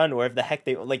runners run wherever the heck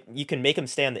they like. You can make them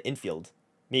stay on the infield.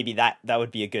 Maybe that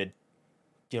would be a good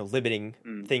limiting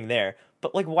thing there.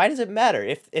 But like, why does it matter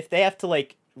if they have to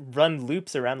like run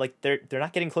loops around like they're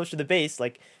not getting close to the base?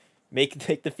 Like make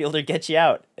the fielder get you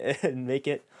out and make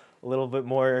it a little bit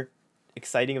more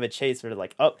exciting of a chase. Where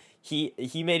like, oh, he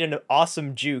made an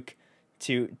awesome juke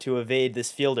to evade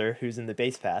this fielder who's in the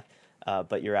base path,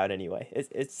 but you're out anyway.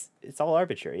 It's all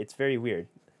arbitrary. It's very weird.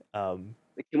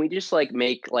 Can we just like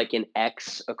make like an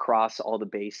X across all the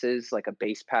bases, like a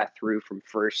base path through from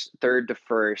third to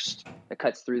first that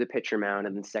cuts through the pitcher mound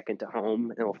and then second to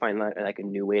home, and we'll find like a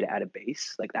new way to add a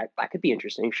base. Like that could be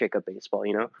interesting. Shake up baseball,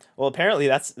 you know? Well, apparently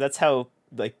that's how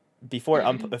like before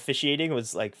officiating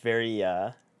was like very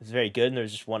was very good and there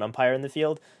was just one umpire in the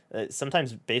field.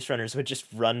 Sometimes base runners would just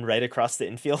run right across the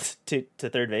infield to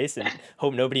third base and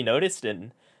hope nobody noticed,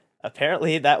 and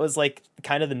apparently that was like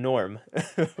kind of the norm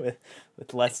with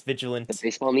less The vigilant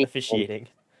baseball needs officiating.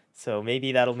 So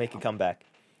maybe that'll make a comeback.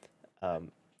 All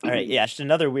right, yeah, just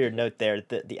another weird note there.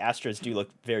 The Astros do look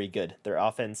very good. Their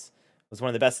offense was one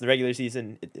of the best in the regular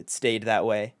season. It stayed that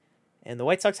way. And the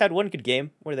White Sox had one good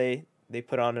game where they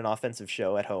put on an offensive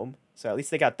show at home. So at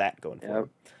least they got that going for them.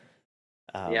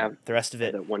 Yeah. The rest of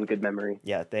it, that one good memory.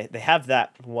 yeah, they have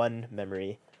that one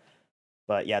memory.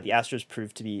 But yeah, the Astros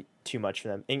proved to be too much for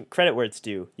them. And credit where it's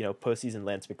due. Postseason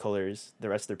Lance McCullers, the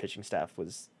rest of their pitching staff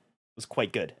was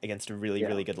quite good against a really,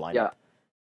 really good lineup. Yeah.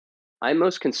 I'm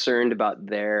most concerned about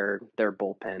their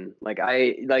bullpen. Like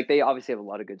they obviously have a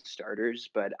lot of good starters,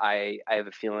 but I have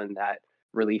a feeling that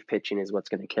relief pitching is what's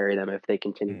going to carry them if they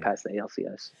continue past the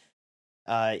ALCS.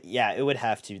 Yeah, it would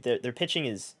have to. Their pitching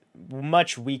is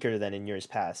much weaker than in years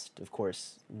past. Of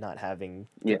course, not having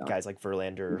guys like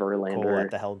Verlander, Cole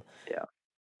at the helm. Yeah.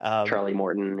 Charlie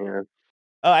Morton. Yeah.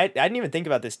 Oh, I didn't even think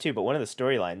about this too. But one of the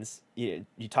storylines you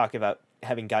talk about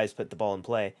having guys put the ball in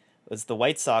play was the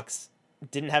White Sox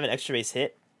didn't have an extra base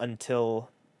hit until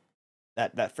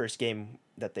that first game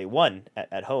that they won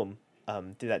at home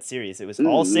through that series. It was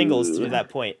all singles to that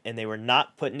point, and they were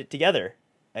not putting it together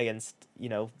against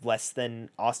less than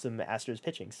awesome Astros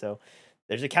pitching. So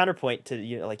there's a counterpoint to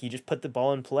you just put the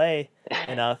ball in play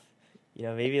enough,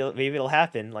 maybe it'll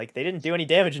happen. Like they didn't do any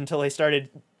damage until they started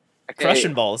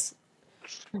crushing balls.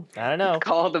 I don't know.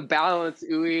 Call the balance,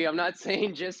 Uwe. I'm not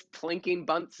saying just plinking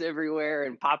bunts everywhere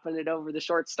and popping it over the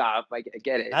shortstop. I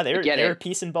get it. They were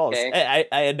piecing balls. Okay.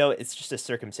 I know it's just a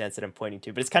circumstance that I'm pointing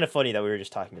to, but it's kind of funny that we were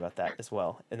just talking about that as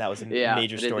well, and that was a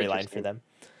major storyline for them.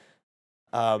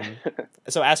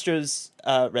 So Astros,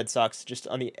 Red Sox, just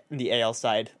on the AL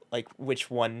side, like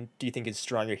which one do you think is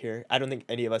stronger here? I don't think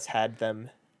any of us had them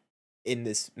in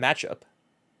this matchup.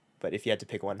 But if you had to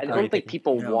pick one, I don't think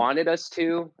people wanted us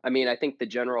to. I mean, I think the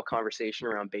general conversation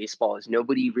around baseball is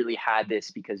nobody really had this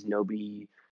because maybe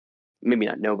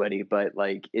not nobody, but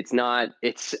like it's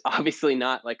obviously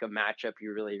not like a matchup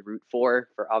you really root for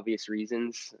obvious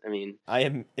reasons. I mean, I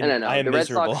don't know. I am the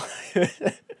miserable. Red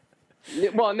Sox,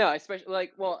 well, no,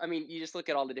 especially I mean, you just look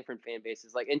at all the different fan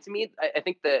bases. Like, and to me, I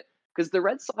think that because the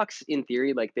Red Sox, in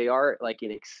theory, like they are like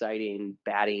an exciting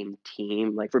batting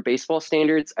team. Like for baseball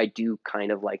standards, I do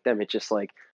kind of like them. It's just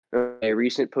like a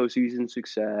recent postseason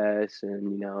success,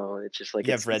 and it's just like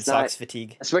you have Red Sox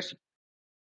fatigue, especially.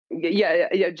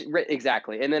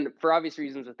 Exactly. And then for obvious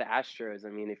reasons with the Astros, I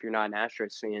mean, if you're not an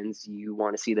Astros fans, you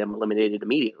want to see them eliminated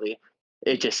immediately.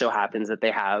 It just so happens that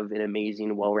they have an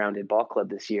amazing, well-rounded ball club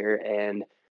this year. And,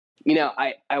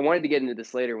 I wanted to get into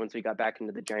this later once we got back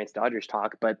into the Giants-Dodgers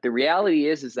talk, but the reality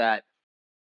is that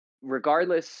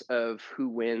regardless of who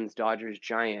wins, Dodgers,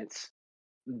 Giants,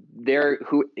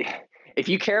 if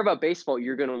you care about baseball,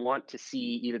 you're going to want to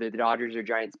see either the Dodgers or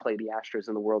Giants play the Astros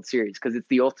in the World Series because it's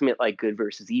the ultimate like good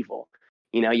versus evil.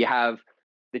 You have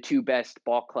the two best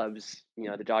ball clubs,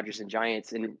 the Dodgers and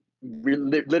Giants, and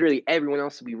literally everyone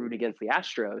else will be rooting against the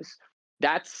Astros.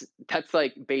 That's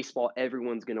like baseball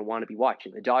everyone's going to want to be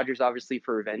watching. The Dodgers obviously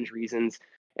for revenge reasons,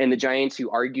 and the Giants who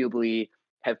arguably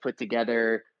have put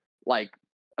together like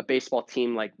a baseball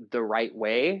team like the right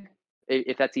way,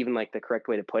 if that's even like the correct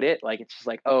way to put it. Like it's just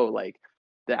like, oh, like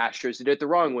the Astros did it the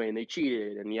wrong way and they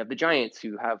cheated, and you have the Giants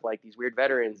who have like these weird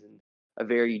veterans and a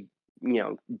very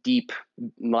a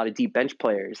lot of deep bench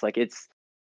players. Like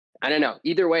I don't know.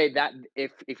 Either way, that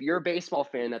if you're a baseball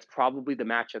fan, that's probably the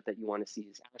matchup that you want to see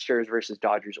is Astros versus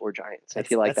Dodgers or Giants. I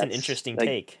feel like that's an interesting like,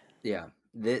 take. Yeah,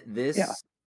 this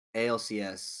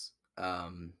ALCS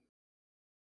MLB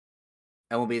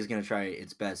is going to try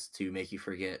its best to make you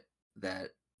forget that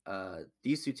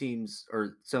these two teams,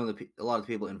 or a lot of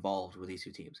the people involved with these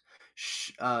two teams,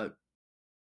 that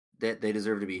they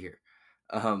deserve to be here.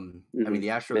 I mean, the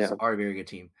Astros are a very good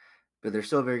team, but they're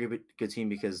still a very good team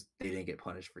because they didn't get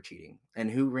punished for cheating. And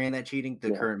who ran that cheating?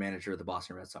 The current manager of the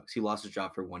Boston Red Sox. He lost his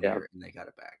job for 1 year and they got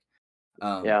it back.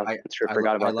 I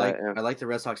forgot about that. Yeah. I like the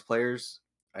Red Sox players.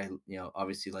 I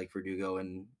obviously like Verdugo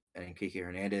and Kike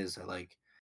Hernandez. I like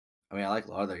a lot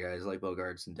of their guys. I like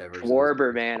Bogarts and Devers.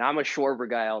 Schwarber, man. I'm a Schwarber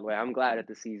guy all the way. I'm glad at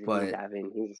the season he's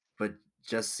having. But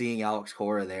just seeing Alex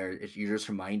Cora there, you're just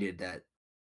reminded that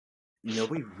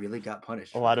nobody really got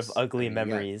punished. A lot of ugly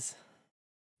memories.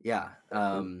 Yeah.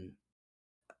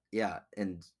 Yeah.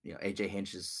 And, AJ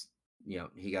Hinch is,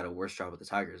 he got a worse job with the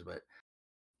Tigers, but,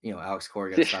 Alex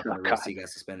Cora got stopped on the wrist. He got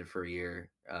suspended for a year.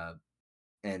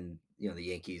 And, the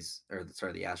Yankees,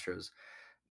 the Astros,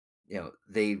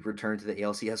 they returned to the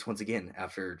ALCS once again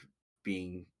after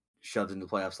being shoved into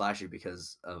the playoffs last year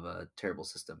because of a terrible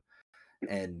system.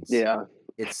 And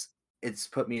it's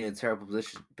put me in a terrible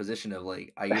position of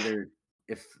like,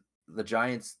 if the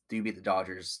Giants do beat the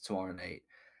Dodgers tomorrow night,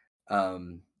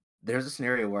 there's a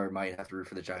scenario where I might have to root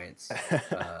for the Giants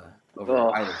over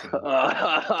either team.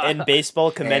 And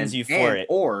baseball commends you for it.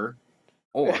 Or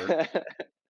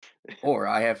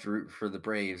I have to root for the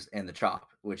Braves and the Chop,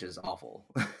 which is awful.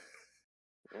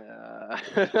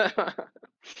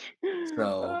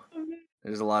 So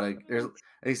there's a lot of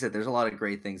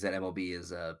great things that MLB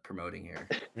is promoting here.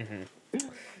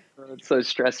 It's so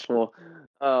stressful.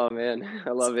 Oh man, I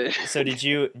love it. So do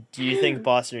you think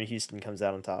Boston or Houston comes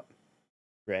out on top,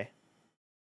 Ray?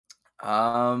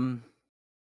 I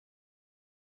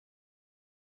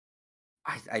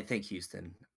think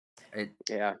Houston.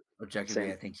 Objectively,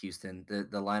 same. I think Houston. The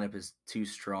lineup is too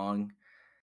strong,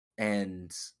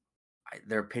 and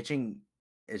their pitching,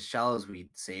 as shallow as we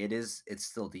say it is, it's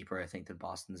still deeper, I think, than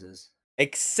Boston's is.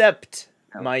 Except,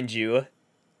 mind you,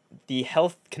 the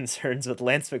health concerns with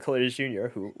Lance McCullers Jr.,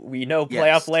 who we know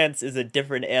playoff Lance is a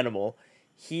different animal.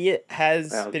 He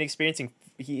has been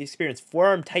experienced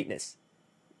forearm tightness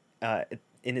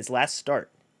in his last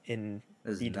start in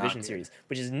the division series,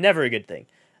 which is never a good thing.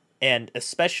 And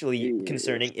especially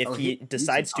concerning if he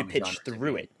decides to pitch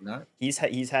through it. No? He's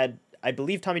had, I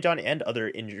believe, Tommy John and other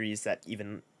injuries that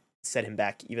even set him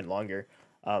back even longer,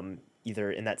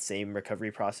 either in that same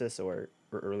recovery process or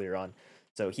earlier on.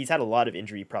 So he's had a lot of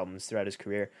injury problems throughout his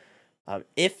career.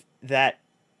 If that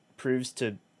proves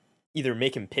to either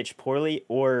make him pitch poorly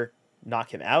or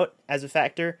knock him out as a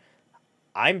factor,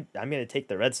 I'm going to take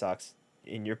the Red Sox.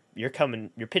 And you're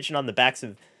pitching on the backs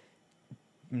of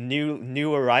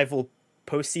new arrival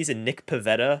postseason Nick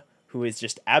Pivetta, who is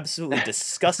just absolutely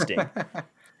disgusting.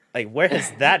 Like, where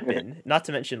has that been? Not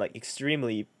to mention, like,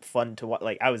 extremely fun to watch.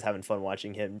 Like, I was having fun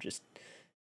watching him just,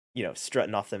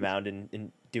 strutting off the mound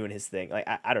and doing his thing. Like,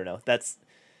 I don't know. That's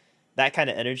that kind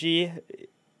of energy.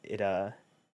 I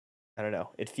don't know.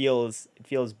 It feels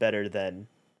better than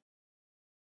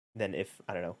if,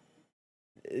 I don't know,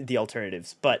 the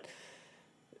alternatives. But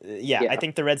I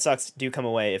think the Red Sox do come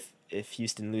away if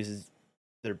Houston loses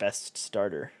their best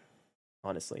starter,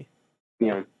 honestly.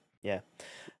 Yeah.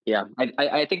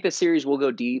 I think the series will go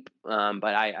deep,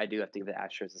 but I do have to give the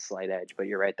Astros a slight edge. But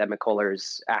you're right, that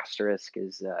McCullers asterisk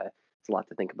is it's a lot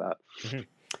to think about. Mm-hmm.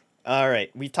 All right,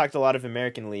 we've talked a lot of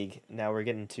American League. Now we're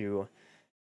getting to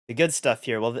the good stuff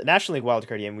here. Well, the National League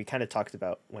wildcard game we kind of talked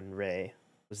about when Ray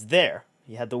was there.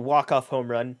 You had the walk-off home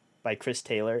run by Chris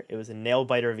Taylor. It was a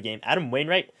nail-biter of a game. Adam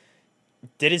Wainwright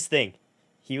did his thing.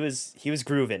 He was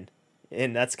grooving,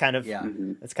 and that's kind of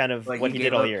But what he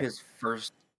did all year. His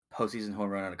first postseason home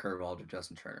run on a curveball to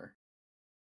Justin Turner.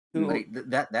 Who- Like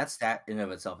that stat in and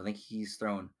of itself, I think he's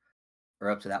thrown, or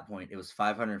up to that point, it was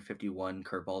 551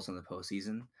 curveballs in the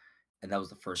postseason, and that was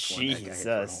the first one that got hit for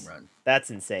a home run. That's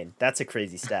insane. That's a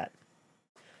crazy stat.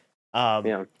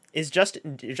 Yeah. Is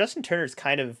Justin Turner's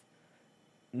kind of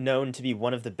known to be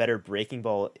one of the better breaking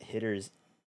ball hitters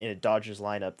in a Dodgers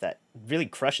lineup that really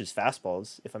crushes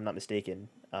fastballs, if I'm not mistaken.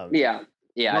 Yeah.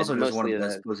 He's also just one mostly of the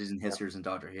best postseason hitters and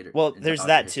Dodger hitters. Well, there's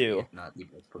that too.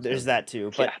 There's that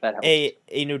too. But that helps.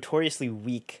 a notoriously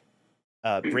weak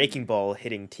breaking ball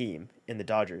hitting team in the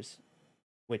Dodgers,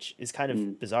 which is kind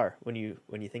of bizarre when you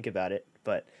think about it.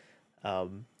 But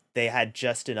they had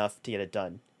just enough to get it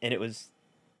done, and it was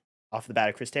off the bat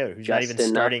of Chris Taylor, who's not even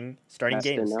starting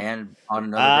games. And on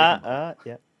another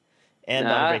yeah. And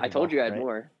I told you I had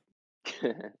more.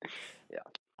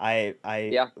 I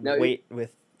wait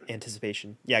with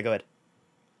anticipation. Yeah, go ahead.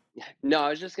 No, I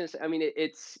was just gonna say. I mean,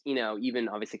 it's even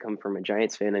obviously coming from a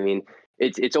Giants fan. I mean,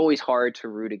 it's always hard to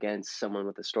root against someone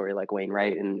with a story like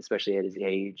Wainwright, and especially at his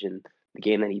age and the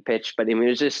game that he pitched. But I mean,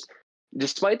 it was just,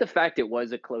 despite the fact it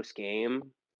was a close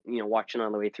game, watching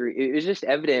on the way through, it was just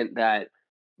evident that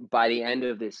by the end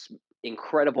of this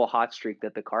incredible hot streak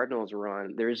that the Cardinals were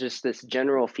on, there was just this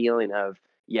general feeling of,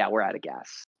 yeah, we're out of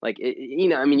gas. Like,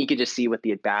 I mean, you could just see with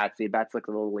the at-bats. The at-bats looked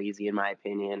a little lazy, in my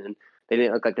opinion, and they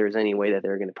didn't look like there was any way that they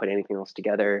were going to put anything else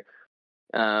together.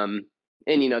 And,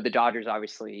 the Dodgers,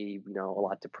 obviously, a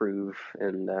lot to prove.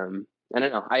 And I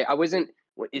don't know. I wasn't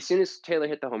 – as soon as Taylor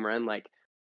hit the home run, like,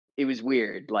 it was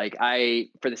weird. Like,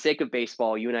 for the sake of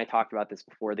baseball, you and I talked about this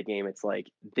before the game. It's like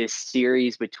this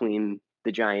series between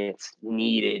the Giants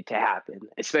needed to happen,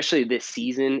 especially this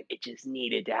season. It just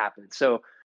needed to happen. So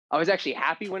I was actually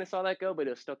happy when I saw that go, but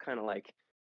it was still kind of like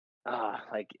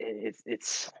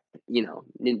it's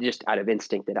just out of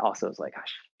instinct. That also was like,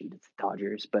 gosh, it's the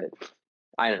Dodgers. But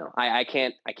I don't know. I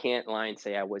can't lie and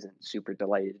say I wasn't super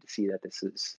delighted to see that this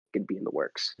is going to be in the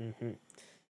works. Mm-hmm.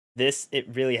 It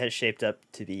really has shaped up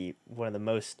to be one of the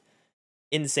most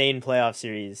insane playoff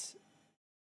series,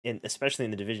 especially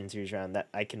in the division series round, that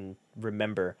I can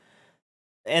remember.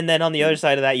 And then on the other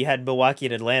side of that, you had Milwaukee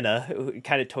and Atlanta,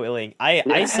 kind of toiling.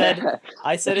 I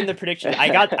said in the prediction,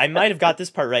 I might have got this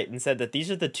part right and said that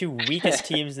these are the two weakest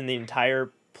teams in the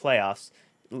entire playoffs.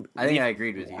 I think I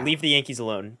agreed with you. Leave the Yankees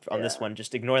alone on this one.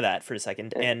 Just ignore that for a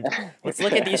second, and let's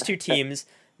look at these two teams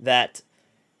that,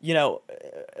 you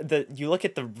look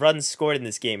at the runs scored in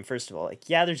this game. First of all,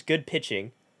 there's good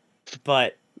pitching,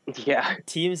 but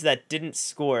teams that didn't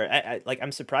score,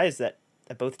 I'm surprised that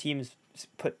both teams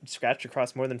scratched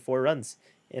across more than 4 runs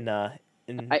in the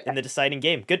deciding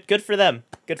game. Good for them.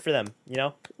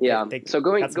 Yeah. So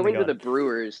going to the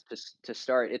Brewers to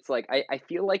start, it's like I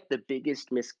feel like the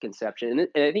biggest misconception,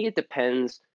 and I think it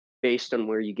depends based on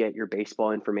where you get your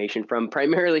baseball information from.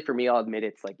 Primarily for me, I'll admit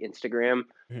it's like Instagram.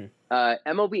 Mm-hmm.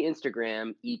 MLB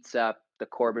Instagram eats up the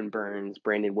Corbin Burns,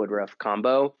 Brandon Woodruff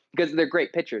combo because they're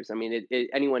great pitchers. I mean,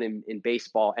 anyone in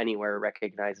baseball anywhere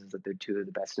recognizes that they're two of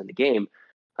the best in the game.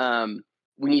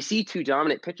 When you see two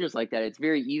dominant pitchers like that, it's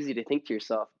very easy to think to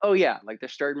yourself, oh yeah, like their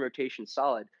starting rotation's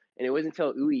solid. And it wasn't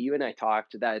until Uwe, you and I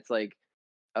talked that it's like,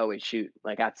 oh wait, shoot,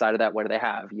 like outside of that, what do they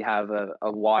have? You have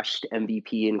a washed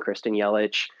MVP in Kristen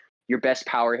Yelich. Your best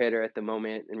power hitter at the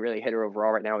moment and really hitter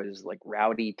overall right now is like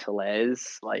Rowdy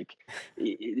Tellez. Like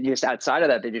just outside of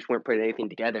that, they just weren't putting anything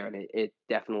together, and it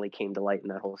definitely came to light in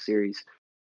that whole series.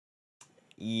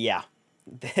 Yeah,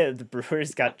 the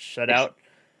Brewers got shut out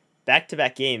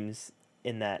back-to-back games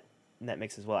in that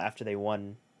mix as well after they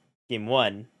won game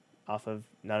 1 off of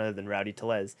none other than Rowdy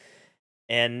Tellez.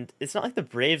 And it's not like the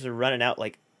Braves are running out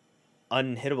like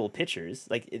unhittable pitchers.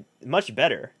 Like much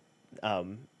better.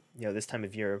 This time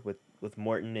of year with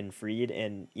Morton and Fried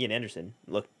and Ian Anderson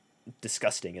look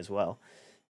disgusting as well.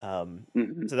 So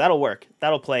that'll work.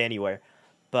 That'll play anywhere.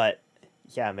 But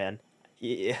yeah, man.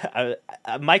 Yeah,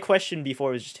 my question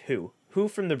before was just who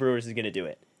from the Brewers is going to do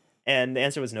it? And the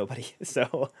answer was nobody.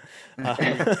 So,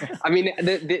 I mean,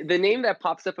 the name that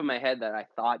pops up in my head that I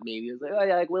thought maybe was like, oh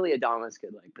yeah, like Willy Adames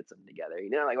could like put something together.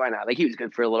 Like why not? Like he was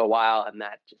good for a little while, and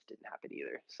that just didn't happen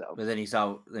either. So, but then you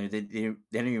saw they didn't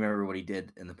remember what he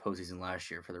did in the postseason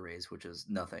last year for the Rays, which was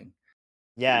nothing.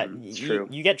 Yeah, it's true.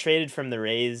 You get traded from the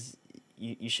Rays,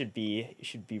 you should be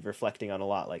reflecting on a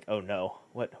lot. Like, oh no,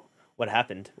 what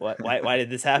happened? Why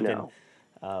did this happen?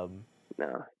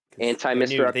 No.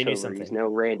 Anti-Mr. October. He's no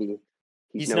Randy.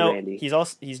 He's no Randy.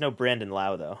 He's no Brandon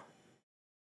Lau though.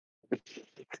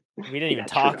 We didn't even Yeah,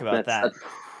 talk true. about that. That's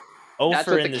 0 that's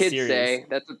for what the in the kids series. say.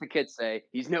 That's what the kids say.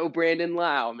 He's no Brandon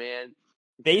Lau, man.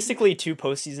 Basically 2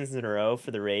 postseasons in a row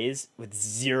for the Rays with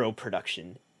 0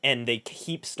 production, and they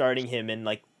keep starting him in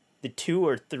like the 2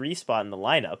 or 3 spot in the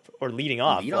lineup or leading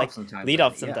off, Lead like off sometimes. lead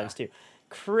off sometimes too.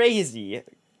 Crazy,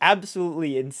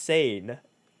 absolutely insane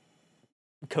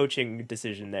coaching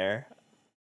decision there,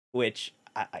 which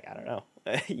I don't know.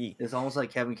 It's almost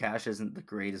like Kevin Cash isn't the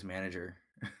greatest manager.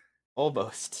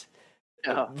 Almost.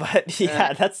 Oh, But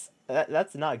yeah, that's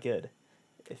not good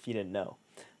if you didn't know.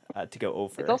 To go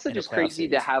over. it's also in a just playoff crazy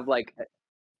to series. have like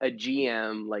a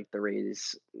GM like the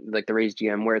Rays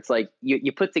GM, where it's like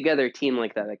you put together a team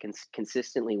like that can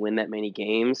consistently win that many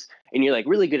games, and you're like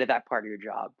really good at that part of your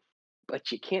job,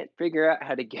 but you can't figure out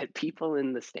how to get people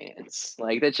in the stands.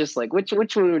 Like that's just like which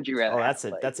one would you rather? Oh, have?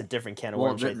 that's a different can of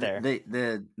Well, worms right there.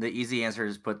 the easy answer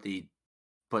is put the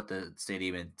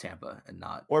stadium in Tampa and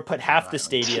not, or put half Long the Island.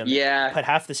 stadium. Yeah. Put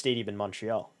half the stadium in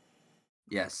Montreal.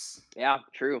 Yes. Yeah,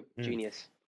 true. Mm. Genius.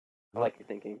 I like your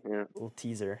thinking. Yeah. Little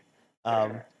teaser.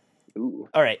 Ooh.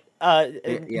 All right.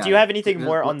 Do you have anything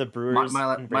more on the Brewers?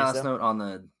 My and last Brazo? note on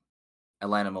the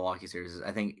Atlanta Milwaukee series is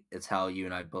I think it's how you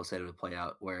and I both said it would play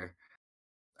out, where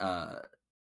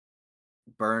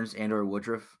Burns and or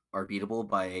Woodruff are beatable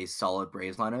by a solid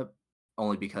Braves lineup,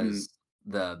 only because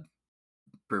the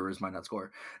Brewers might not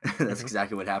score. That's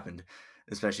exactly what happened,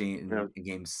 especially in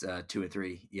games 2 and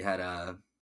 3. You had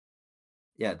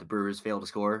the Brewers failed to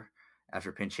score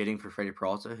after pinch hitting for Freddie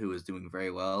Peralta, who was doing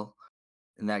very well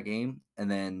in that game, and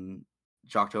then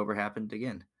Jocktober happened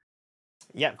again.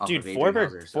 Yeah, off dude, of Adrian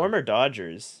Hauser, so. former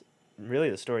Dodgers, really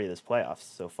the story of this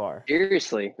playoffs so far.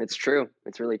 Seriously, it's true.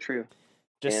 It's really true.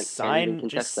 Just Can't even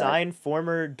contest that. sign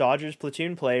former Dodgers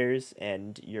platoon players,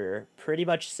 and you're pretty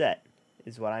much set,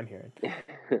 is what I'm hearing.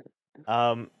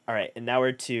 All right, and now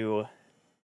we're to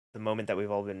the moment that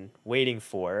we've all been waiting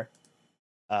for.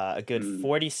 A good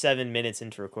 47 minutes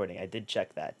into recording. I did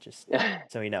check that, just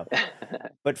so you know.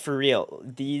 But for real,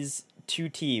 these two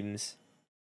teams,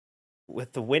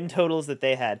 with the win totals that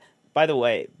they had, by the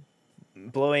way,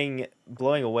 blowing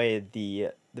away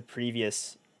the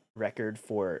previous record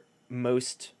for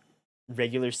most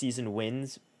regular season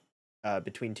wins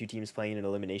between two teams playing an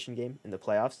elimination game in the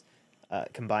playoffs.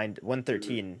 Combined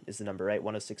 113 is the number, right?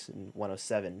 106 and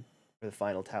 107 for the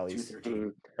final tallies.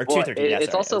 213. Or 213, yeah, it's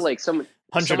sorry. also like someone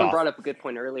off. brought up a good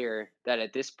point earlier that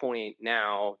at this point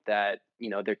now that,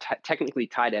 they're technically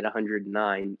tied at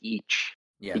 109 each.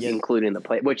 Yes. Including the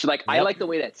play, which I like the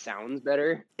way that sounds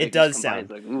better. It does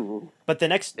sound like, ooh. But the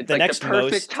next perfect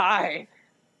most tie.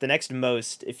 The next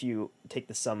most, if you take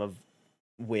the sum of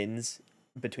wins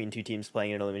between two teams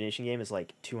playing an elimination game, is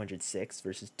like 206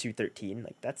 versus 213.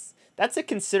 Like that's a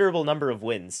considerable number of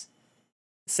wins.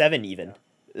 7 even.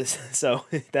 Yeah. So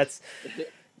that's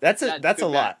a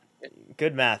lot.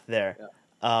 Good math there.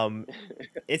 Yeah.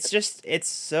 It's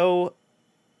so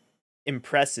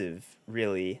impressive,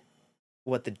 really,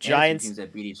 what the Giants teams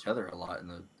that beat each other a lot in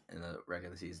the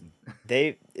regular season.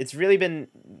 It's really been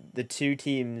the two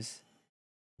teams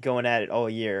going at it all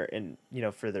year, and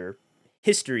for their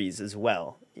histories as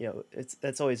well.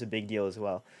 That's always a big deal as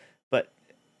well. But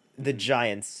the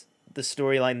Giants, the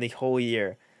storyline the whole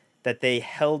year, that they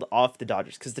held off the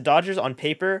Dodgers, because the Dodgers on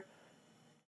paper,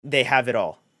 they have it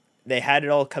all. They had it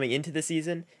all coming into the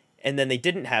season, and then they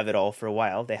didn't have it all for a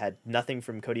while. They had nothing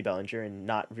from Cody Bellinger and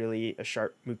not really a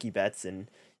sharp Mookie Betts, and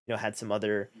had some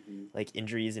other like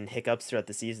injuries and hiccups throughout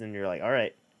the season. And you're like, all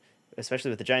right, especially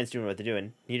with the Giants doing what they're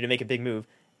doing, needed to make a big move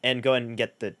and go ahead and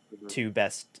get the two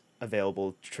best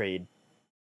available trade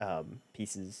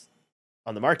pieces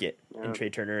on the market in Trey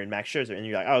Turner and Max Scherzer. And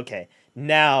you're like, oh, okay,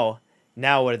 now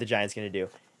what are the Giants going to do?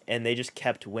 And they just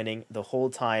kept winning the whole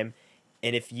time.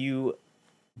 And if you,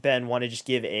 Ben, want to just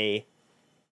give a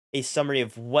summary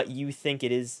of what you think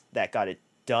it is that got it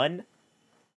done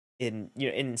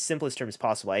in simplest terms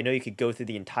possible. I know you could go through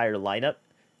the entire lineup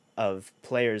of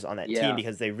players on that team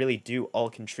because they really do all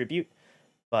contribute,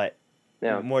 but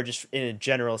more just in a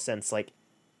general sense, like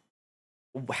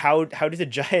how do the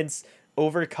Giants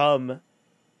overcome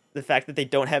the fact that they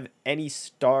don't have any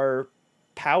star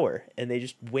power and they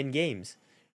just win games?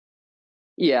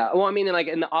 Yeah, well, I mean,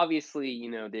 and obviously,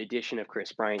 the addition of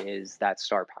Chris Bryant is that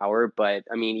star power, but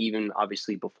I mean, even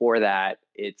obviously before that,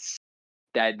 it's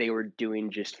that they were doing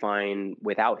just fine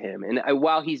without him. And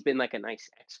while he's been like a nice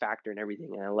X factor and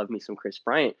everything, and I love me some Chris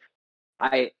Bryant,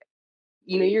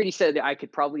 you already said that I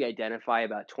could probably identify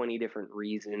about 20 different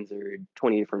reasons or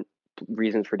 20 different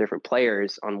reasons for different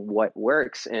players on what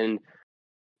works. And,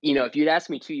 if you'd asked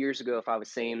me 2 years ago if I was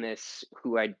saying this,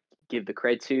 who I'd give the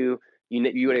cred to,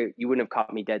 you wouldn't have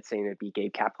caught me dead saying it'd be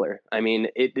Gabe Kapler. I mean,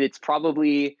 it's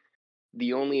probably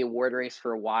the only award race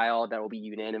for a while that will be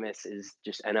unanimous is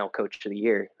just NL Coach of the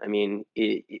Year. I mean,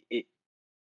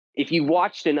 if you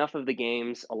watched enough of the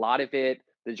games, a lot of it,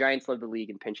 the Giants led the league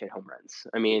in pinch hit home runs.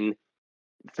 I mean,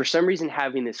 for some reason,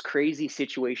 having this crazy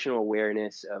situational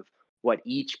awareness of what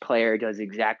each player does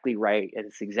exactly right at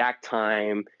its exact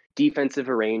time, defensive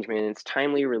arrangements,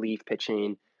 timely relief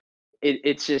pitching,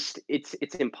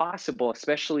 it's impossible,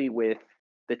 especially with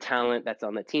the talent that's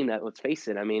on the team. That, let's face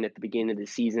it, I mean, at the beginning of the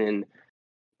season,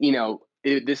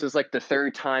 this is like the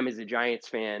third time as a Giants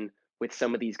fan with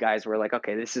some of these guys where like,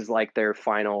 okay, this is like their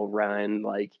final run.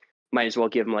 Like, might as well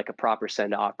give them like a proper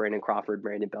send off. Brandon Crawford,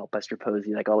 Brandon Belt, Buster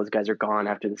Posey, like all those guys are gone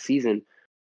after the season.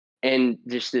 And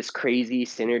just this crazy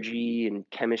synergy and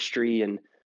chemistry. And,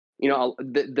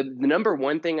 the number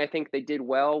one thing I think they did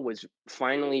well was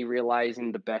finally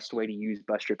realizing the best way to use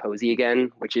Buster Posey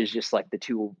again, which is just like the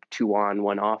two on,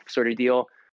 one off sort of deal.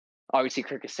 Obviously,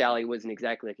 Kirk Casale wasn't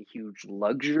exactly like a huge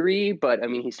luxury, but I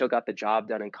mean, he still got the job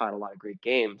done and caught a lot of great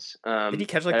games. Did he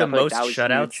catch like I the feel like most that was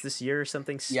shutouts huge. this year or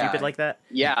something stupid like that?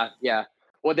 Yeah.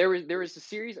 Well, there was a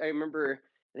series I remember.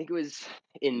 I think it was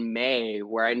in May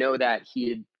where I know that he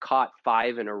had caught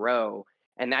 5 in a row,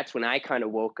 and that's when I kind of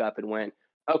woke up and went,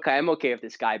 okay, I'm okay if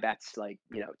this guy bats like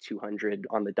 200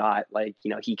 on the dot, like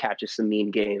he catches some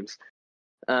mean games.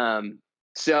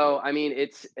 So I mean,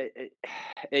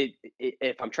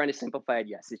 if I'm trying to simplify it,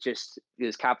 yes, it's just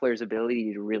Kapler's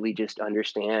ability to really just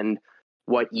understand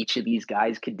what each of these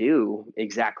guys could do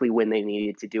exactly when they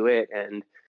needed to do it, and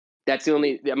that's the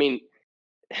only. I mean,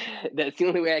 that's the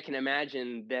only way I can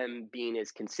imagine them being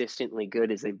as consistently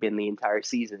good as they've been the entire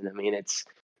season. I mean,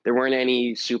 there weren't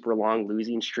any super long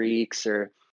losing streaks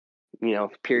or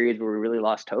periods where we really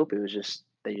lost hope. It was just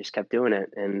they just kept doing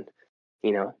it, and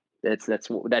you know that's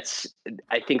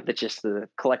I think that's just the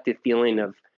collective feeling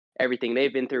of everything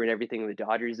they've been through and everything the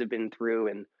Dodgers have been through,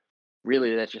 and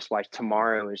really that's just why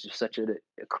tomorrow is just such a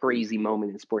crazy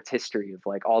moment in sports history of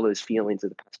like all those feelings of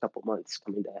the past couple months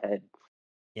coming to a head.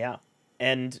 Yeah,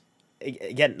 and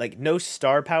again, like no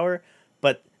star power,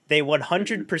 but they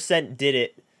 100% did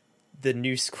it the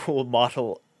new school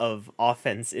model of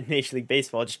offense in Major League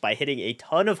Baseball just by hitting a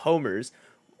ton of homers,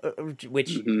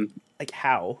 which, like,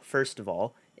 how, first of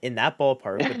all, in that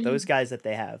ballpark with those guys that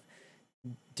they have,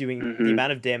 doing the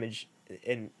amount of damage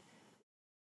in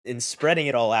spreading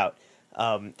it all out.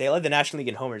 They led the National League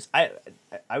in homers. I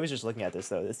was just looking at this,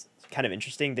 though. It's kind of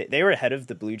interesting. They were ahead of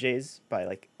the Blue Jays by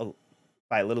like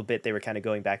by a little bit. They were kind of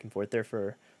going back and forth there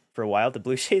for a while. The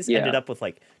Blue Jays ended up with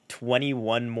like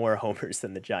 21 more homers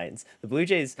than the Giants. The Blue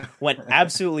Jays went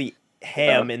absolutely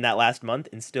ham in that last month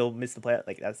and still missed the playoff.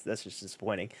 Like that's just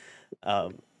disappointing.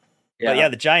 But yeah,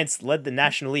 the Giants led the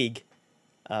National League,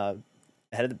 ahead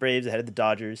of the Braves, ahead of the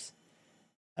Dodgers.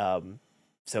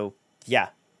 So yeah,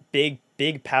 big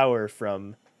power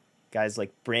from guys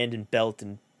like Brandon Belt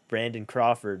and Brandon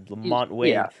Crawford, Lamont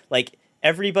Wade. Yeah. Like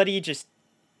everybody just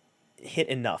hit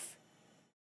enough.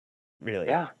 Really.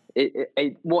 Yeah.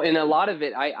 Well, and a lot of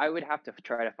it, I would have to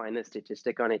try to find the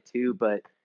statistic on it too, but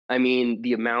I mean,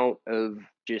 the amount of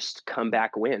just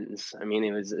comeback wins. I mean,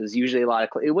 it was usually a lot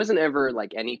of. It wasn't ever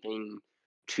like anything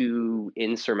too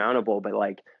insurmountable, but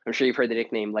like I'm sure you've heard the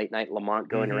nickname Late Night Lamont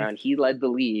going around. He led the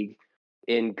league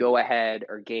in go ahead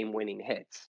or game winning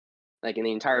hits, like in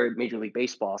the entire Major League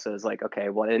Baseball. So it's like, okay,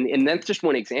 well, and that's just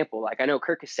one example. Like I know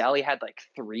Kirk Casale had like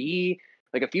 3,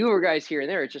 like a few of our guys here and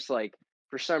there. It's just like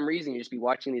for some reason you just be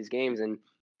watching these games, and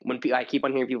when I keep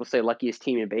on hearing people say luckiest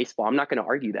team in baseball, I'm not going to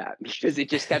argue that because it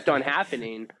just kept on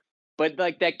happening. But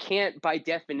like that can't by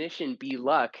definition be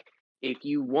luck if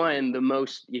you won the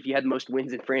most, if you had the most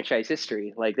wins in franchise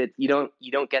history. Like that you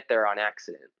don't get there on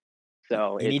accident.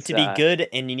 So you need to be good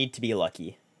and you need to be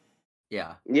lucky.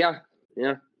 Yeah.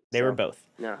 They were both.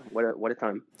 Yeah, what a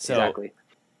time. So exactly.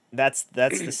 That's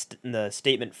the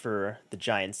statement for the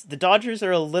Giants. The Dodgers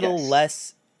are a little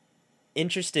less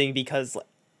interesting because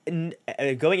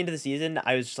going into the season,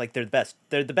 I was just like, they're the best.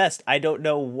 They're the best. I don't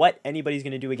know what anybody's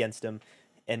going to do against them.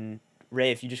 And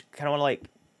Ray, if you just kind of want to like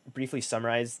briefly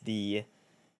summarize the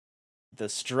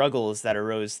struggles that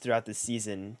arose throughout the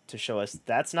season to show us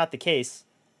that's not the case,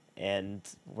 and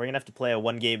we're gonna have to play a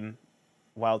 1-game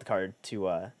wild card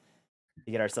to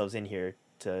get ourselves in here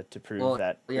to prove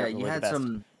that. Yeah, you had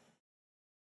some.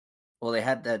 Well, they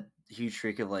had that huge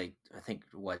streak of like I think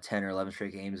 10 or 11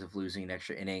 straight games of losing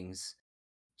extra innings,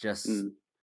 just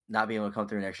not being able to come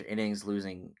through in extra innings,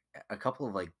 losing a couple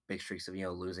of like big streaks of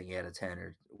losing 8 out of 10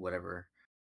 or whatever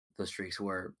those streaks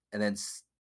were, and then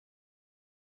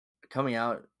coming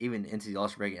out even into the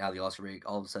All-Star break and out of the All-Star break,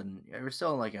 all of a sudden we're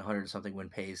still in like 100 something win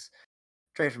pace,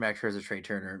 trade for Max Scherzer, Trey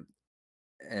Turner,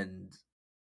 and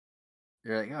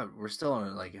they're like, oh, we're still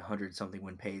on like 100 something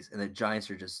win pace, and the Giants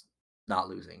are just not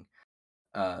losing.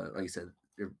 Like I said,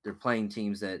 they're playing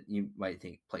teams that you might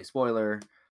think play spoiler,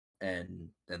 and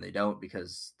then they don't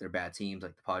because they're bad teams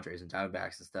like the Padres and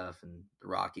Diamondbacks and stuff, and the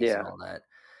Rockies and Yeah. all that.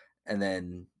 And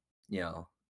then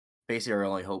basically our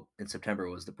only hope in September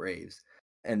was the Braves,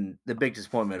 and the big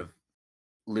disappointment of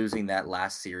losing that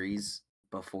last series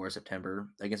before September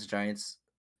against the Giants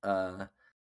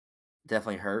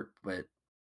definitely hurt. But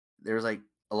there was like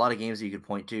a lot of games that you could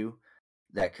point to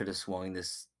that could have swung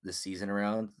this season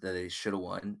around that they should have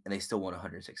won, and they still won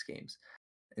 106 games,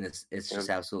 and it's just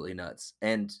absolutely nuts.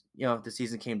 And the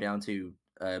season came down to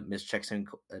missed check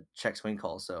swing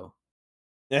call. So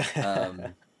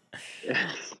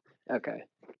okay.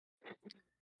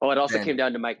 Well, it also then, came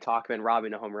down to Mike Tauchman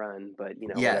robbing a home run, but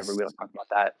yes. whatever. We don't talk about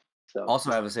that. So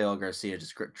also Avisail Garcia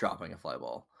just dropping a fly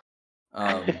ball.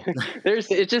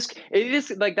 it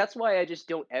is like that's why I just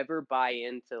don't ever buy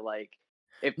into like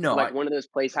if one of those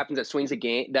plays happens that swings a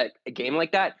game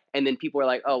like that, and then people are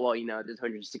like, oh well, there's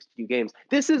 162 games.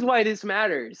 This is why this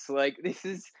matters. Like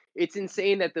it's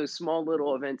insane that those small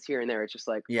little events here and there, it's just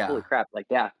like holy crap, like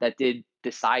that did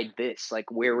decide this,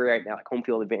 like where we're at now, like home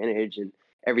field advantage and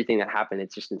everything that happened.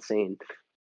 It's just insane.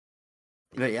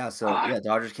 But yeah, so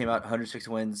Dodgers came out 106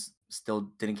 wins,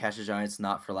 still didn't catch the Giants,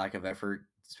 not for lack of effort,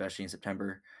 especially in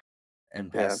September,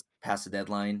 and passed the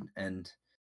deadline, and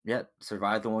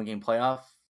survived the 1-game playoff,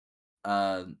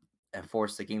 and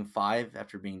forced the Game 5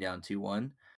 after being down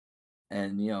 2-1,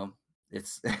 and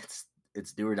it's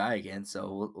do or die again.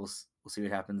 So we'll see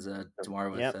what happens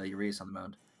tomorrow with Urias on the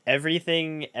mound.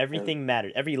 Everything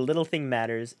matters. Every little thing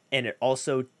matters, and it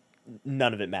also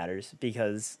none of it matters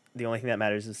because the only thing that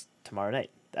matters is tomorrow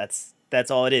night. That's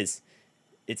all it is.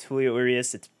 It's Julio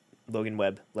Urias. It's Logan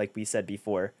Webb, like we said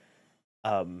before.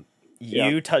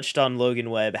 You touched on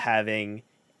Logan Webb having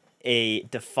a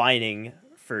defining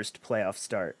first playoff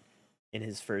start in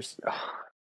his first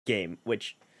game,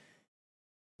 which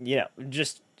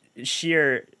just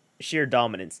sheer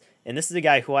dominance. And this is a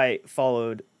guy who I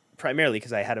followed primarily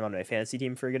because I had him on my fantasy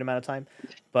team for a good amount of time.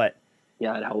 But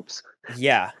yeah, it helps.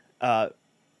 Yeah,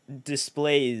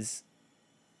 displays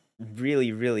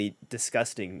really, really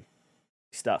disgusting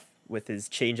stuff with his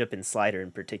changeup and slider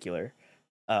in particular.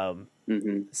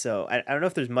 So I don't know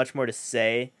if there's much more to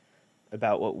say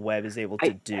about what Webb is able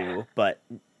to do, but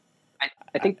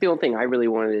I think the only thing I really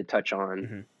wanted to touch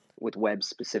on with Webb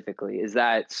specifically is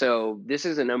that, so this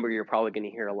is a number you're probably going to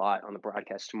hear a lot on the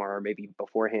broadcast tomorrow, or maybe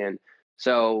beforehand.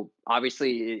 So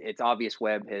obviously it's obvious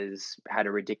Webb has had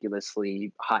a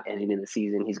ridiculously hot ending in the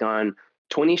season. He's gone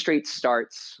 20 straight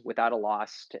starts without a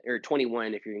loss, or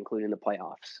 21 if you're including the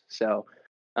playoffs. So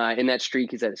in that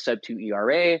streak, he's at a sub-2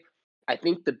 ERA. I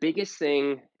think the biggest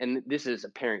thing, and this is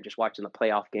apparent just watching the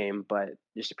playoff game, but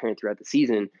just apparent throughout the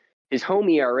season, his home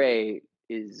ERA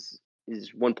is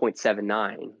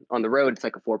 1.79. On the road, it's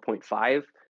like a 4.5.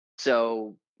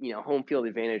 So, home field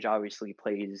advantage obviously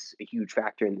plays a huge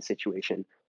factor in the situation.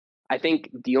 I think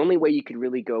the only way you could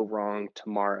really go wrong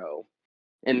tomorrow,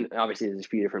 and obviously there's a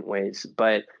few different ways,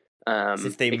 but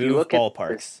if they move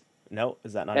ballparks. No,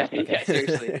 is that not it? Okay. Yeah,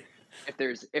 seriously.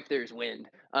 if there's wind.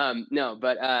 No,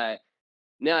 but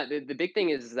no, the big thing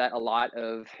is that a lot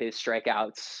of his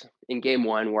strikeouts in game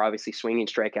 1 were obviously swinging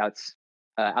strikeouts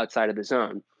outside of the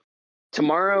zone.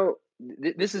 Tomorrow,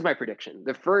 this is my prediction.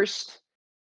 The first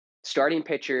starting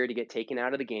pitcher to get taken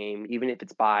out of the game, even if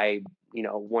it's by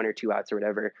 1 or 2 outs or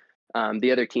whatever,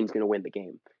 the other team's going to win the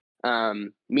game.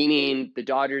 Meaning the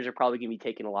Dodgers are probably going to be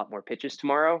taking a lot more pitches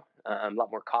tomorrow, a lot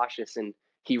more cautious, and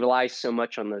he relies so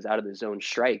much on those out of the zone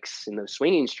strikes and those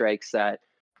swinging strikes that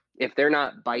if they're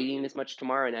not biting as much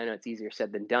tomorrow, and I know it's easier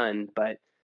said than done, but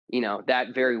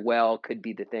that very well could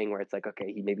be the thing where it's like,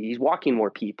 okay, maybe he's walking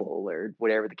more people or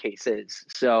whatever the case is.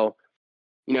 So,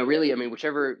 really, I mean,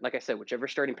 whichever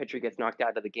starting pitcher gets knocked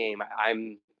out of the game,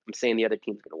 I'm saying the other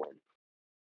team's going to win.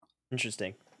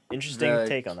 Interesting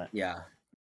take on that. Yeah,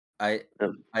 I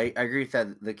agree with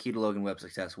that. The key to Logan Webb's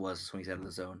success was the swings out of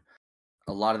the zone.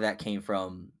 A lot of that came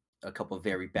from a couple of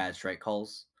very bad strike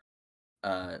calls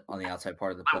on the outside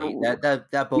part of the plate.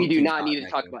 That both we do not need to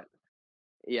talk about.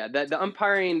 Yeah, the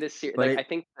umpiring this year, I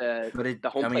think the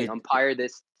home plate umpire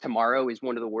this tomorrow is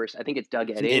one of the worst. I think it's Doug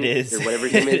Edding. It is. Or whatever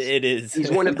his name is. It is.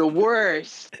 He's one of the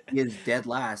worst. He is dead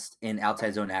last in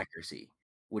outside zone accuracy,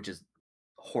 which is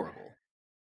horrible.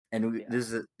 And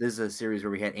this is a series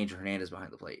where we had Angel Hernandez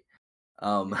behind the plate.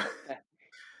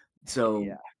 So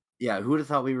who would have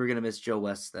thought we were going to miss Joe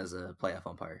West as a playoff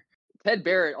umpire? Ted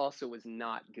Barrett also was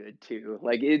not good too.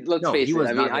 Like, let's face it.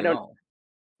 I mean,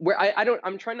 where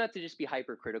I'm trying not to just be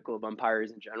hypercritical of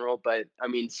umpires in general, but I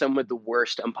mean, some of the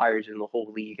worst umpires in the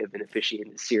whole league have been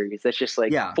officiating this series. That's just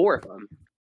like Yeah. 4 of them.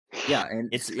 Yeah, and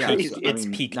It's yeah, peak, so, it's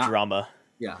peak drama.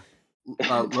 Yeah,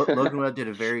 Logan Webb did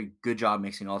a very good job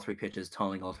mixing all 3 pitches,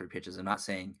 toning all 3 pitches. I'm not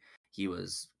saying he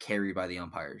was carried by the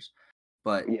umpires,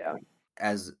 but Yeah.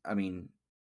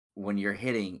 when you're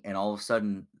hitting and all of a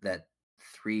sudden that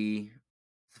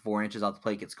 3-4 inches off the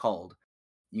plate gets called,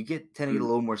 you tend to get a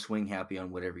little more swing happy on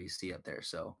whatever you see up there.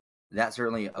 So that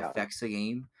certainly affects the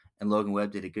game. And Logan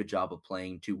Webb did a good job of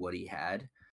playing to what he had,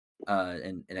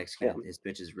 and executed his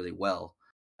pitches really well.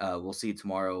 We'll see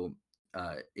tomorrow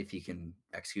if he can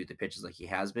execute the pitches like he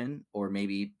has been, or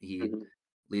maybe he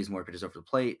leaves more pitches over the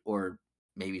plate, or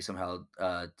maybe somehow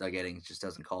Doug Eddings just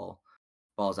doesn't call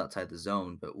balls outside the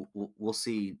zone. But we'll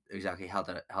see exactly how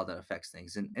that affects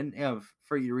things. And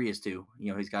for Urias too,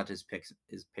 he's got his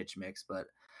pitch mix, but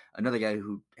another guy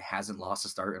who hasn't lost a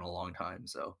start in a long time,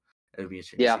 so it'll be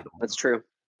interesting. Yeah, to see that's true.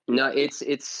 No, it's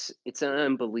an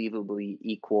unbelievably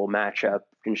equal matchup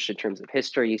just in terms of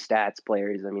history, stats,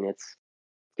 players. I mean, it's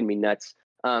gonna be nuts.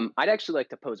 I'd actually like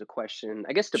to pose a question,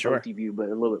 I guess, to both of you, but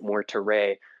a little bit more to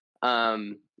Ray.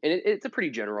 And it's a pretty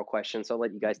general question, so I'll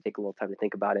let you guys take a little time to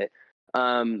think about it.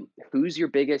 Who's your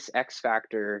biggest X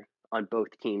factor on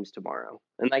both teams tomorrow?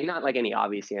 And like, not like any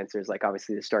obvious answers, like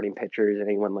obviously the starting pitchers,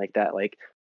 anyone like that. Like,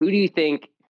 who do you think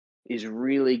is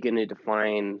really going to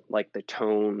define like the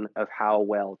tone of how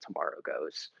well tomorrow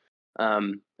goes?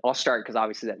 I'll start because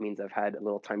obviously that means I've had a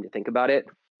little time to think about it,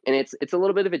 and it's a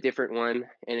little bit of a different one,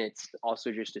 and it's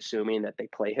also just assuming that they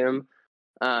play him.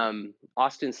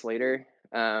 Austin Slater,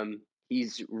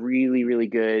 he's really, really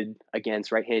good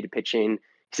against right-handed pitching.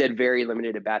 He's had very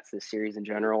limited at bats this series in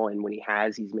general, and when he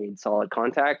has, he's made solid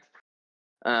contact.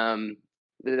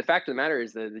 The fact of the matter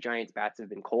is that the Giants' bats have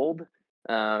been cold.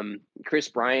 Chris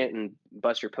Bryant and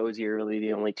Buster Posey are really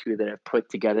the only two that have put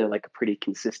together like a pretty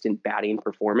consistent batting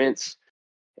performance.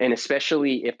 And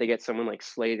especially if they get someone like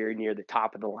Slater near the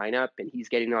top of the lineup and he's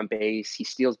getting on base, he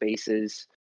steals bases,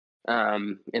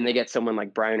 and they get someone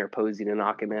like Bryant or Posey to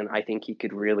knock him in, I think he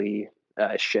could really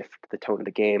shift the tone of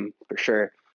the game for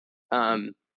sure.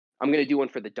 I'm going to do one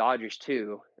for the Dodgers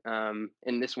too. And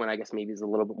this one, I guess, maybe is a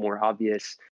little bit more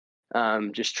obvious.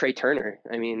 Just Trey Turner.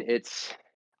 I mean,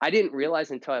 I didn't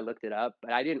realize until I looked it up,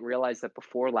 but I didn't realize that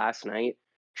before last night,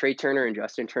 Trey Turner and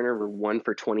Justin Turner were 1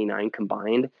 for 29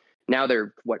 combined. Now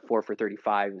they're 4 for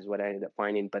 35 is what I ended up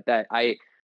finding. But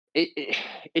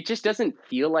it just doesn't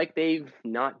feel like they've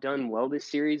not done well this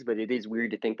series, but it is weird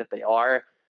to think that they are.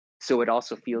 So it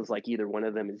also feels like either one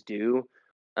of them is due.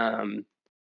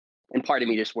 And part of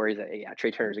me just worries that,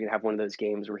 Trey Turner's going to have one of those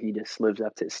games where he just lives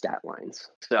up to his stat lines.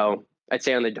 So I'd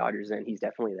say on the Dodgers end, he's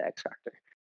definitely the X factor.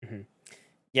 Mm-hmm.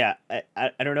 Yeah,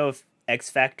 I don't know if X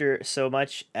factor so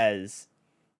much as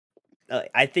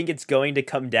I think it's going to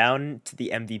come down to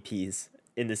the MVPs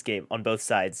in this game on both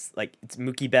sides. Like it's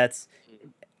Mookie Betts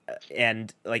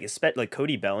and like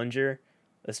Cody Bellinger,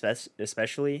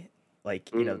 especially like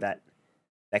that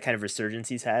kind of resurgence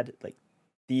he's had. Like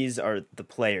these are the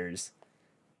players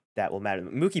that will matter.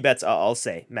 Mookie Betts, I'll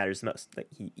say, matters most. Like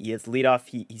he has leadoff,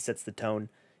 he sets the tone,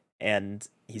 and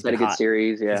he's been a good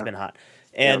series. Yeah, he's been hot.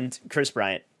 And Chris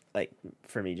Bryant, like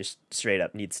for me, just straight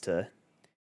up needs to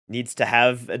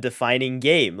have a defining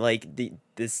game. Like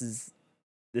this is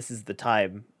the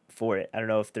time for it. I don't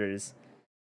know if there's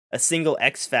a single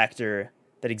X factor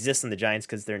that exists on the Giants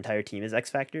because their entire team is X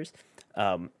factors.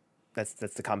 That's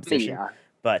the competition. Yeah.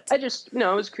 But I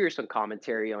was curious on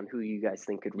commentary on who you guys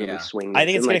think could really swing. I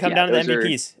think it's going to come down to the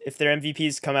MVPs. If their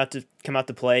MVPs come out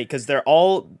to play, because they're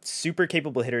all super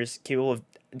capable hitters, capable of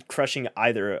crushing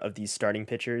either of these starting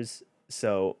pitchers.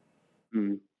 So,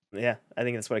 yeah, I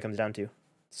think that's what it comes down to.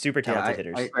 Super talented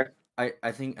hitters.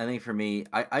 I think for me,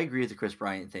 I agree with the Chris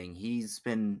Bryant thing. He's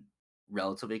been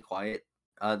relatively quiet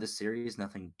this series.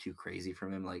 Nothing too crazy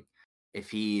from him. Like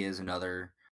if he is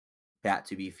another bat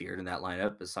to be feared in that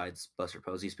lineup besides Buster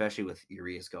Posey, especially with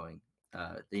Urias going,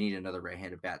 they need another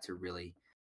right-handed bat to really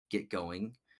get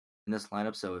going in this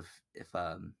lineup. So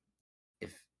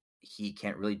if he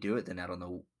can't really do it, then I don't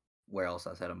know where else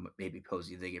outside of maybe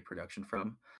Posey they get production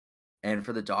from. And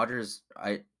for the Dodgers,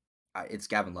 it's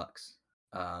Gavin Lux.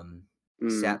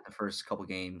 Sat the first couple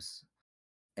games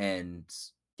and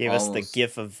gave us the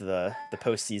gif of the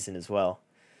postseason as well.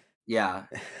 Yeah,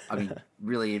 I mean,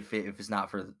 really, if it's not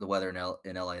for the weather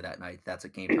in LA that night, that's a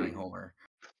game-tying homer.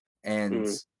 And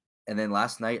then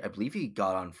last night, I believe he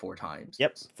got on 4 times.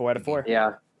 Yep, 4 out of 4.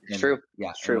 Yeah, it's true.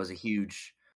 Yeah, it's true. It was a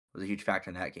huge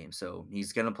factor in that game. So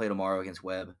he's gonna play tomorrow against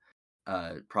Webb,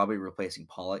 probably replacing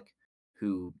Pollock,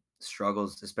 who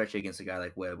struggles, especially against a guy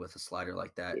like Webb with a slider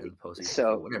like that in the postseason. So,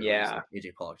 for whatever yeah.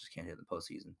 reason. AJ Pollock just can't hit in the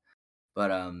postseason. But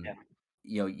Yeah.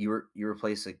 you know, you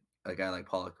replace a guy like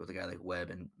Pollock with a guy like Webb,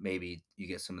 and maybe you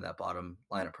get some of that bottom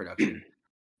line of production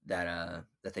that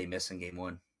they miss in game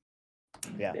one.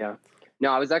 Yeah.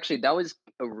 No, that was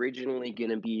originally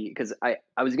gonna be, because I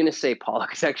was gonna say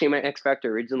Pollock is actually my X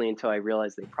factor originally, until I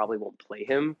realized they probably won't play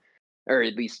him, or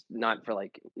at least not for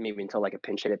like maybe until like a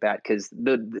pinch hit at bat. Because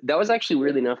that was actually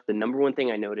weirdly enough the number one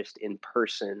thing I noticed in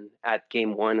person at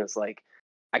game one was like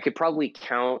I could probably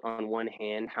count on one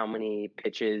hand how many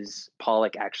pitches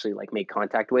Pollock actually like made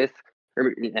contact with.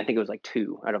 Or I think it was like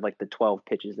 2 out of like the 12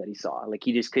 pitches that he saw. Like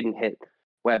he just couldn't hit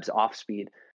Webb's off speed.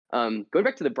 Going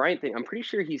back to the Bryant thing, I'm pretty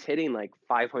sure he's hitting like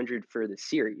 500 for the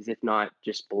series, if not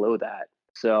just below that.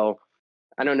 So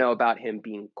I don't know about him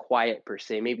being quiet per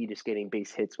se. Maybe just getting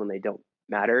base hits when they don't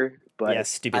matter. But yeah,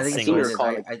 stupid I think singles.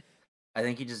 I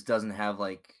think he just doesn't have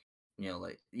like, you know,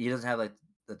 like he doesn't have like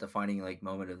the defining like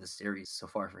moment of the series so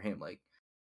far for him. Like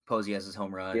Posey has his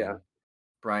home run. Yeah.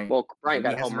 Bryant. Well, Bryant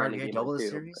got he a home run in RBI game double one the too.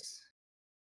 series.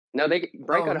 No,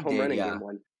 Bryant got a he home did, run in yeah. game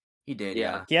one. He did,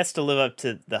 Yeah. yeah. He has to live up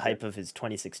to the hype of his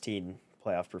 2016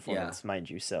 playoff performance, mind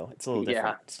you. So it's a little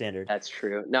different standard. That's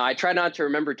true. No, I try not to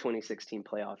remember 2016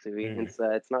 playoffs.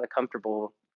 It's not a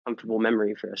comfortable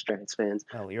memory for us Giants fans.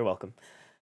 Oh, you're welcome.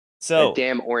 So that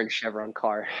damn orange Chevron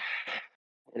car.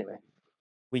 Anyway,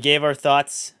 we gave our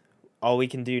thoughts. All we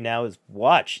can do now is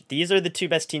watch. These are the 2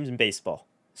 best teams in baseball,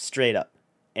 straight up.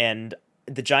 And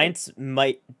the Giants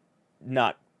might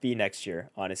not be next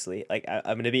year, honestly. Like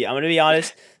I'm gonna be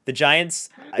honest. The Giants,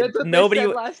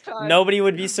 nobody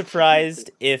would be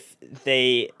surprised if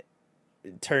they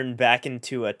turn back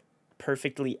into a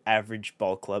perfectly average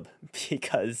ball club,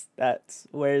 because that's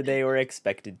where they were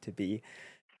expected to be.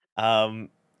 And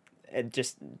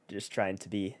just trying to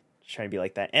be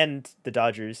like that. And the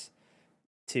Dodgers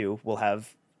too will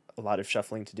have a lot of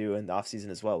shuffling to do in the offseason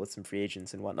as well, with some free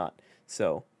agents and whatnot.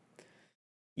 So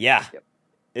yeah. Yep.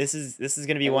 This is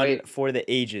going to be one for the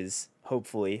ages,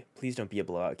 hopefully. Please don't be a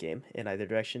blowout game in either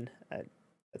direction.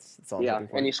 That's all I'm hoping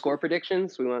for. Any score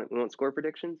predictions? We want score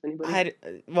predictions? Anybody?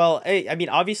 I mean,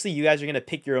 obviously you guys are going to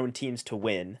pick your own teams to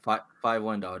win.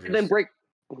 5-1 Dodgers. And then break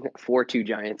 4-2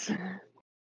 Giants.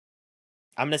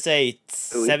 I'm going to say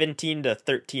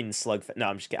 17-13 slug. No,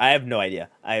 I'm just kidding. I have no idea.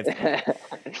 I have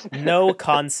no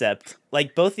concept.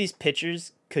 Like, both these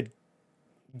pitchers could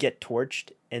get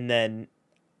torched, and then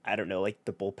I don't know, like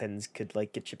the bullpens could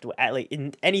like get chipped away.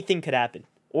 Like anything could happen,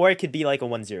 or it could be like a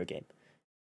 1-0 game.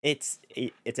 It's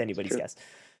anybody's guess.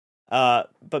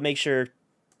 But make sure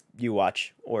you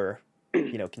watch, or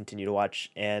continue to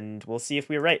watch, and we'll see if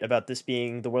we're right about this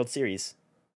being the World Series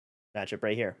matchup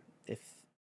right here. If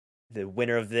the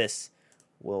winner of this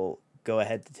will go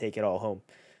ahead to take it all home.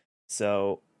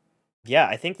 So yeah,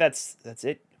 I think that's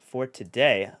it for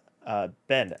today.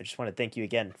 Ben, I just want to thank you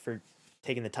again for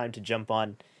taking the time to jump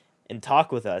on and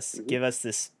talk with us, give us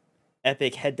this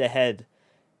epic head-to-head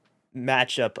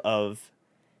matchup of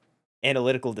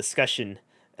analytical discussion.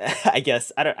 I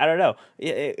guess I don't know.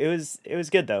 It was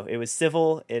good though. It was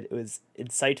civil. It was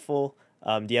insightful.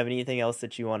 Do you have anything else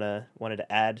that you wanted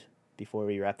to add before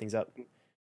we wrap things up?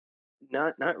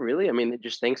 Not really. I mean,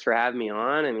 just thanks for having me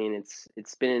on. I mean,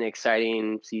 it's been an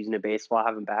exciting season of baseball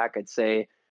having back. I'd say,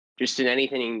 just in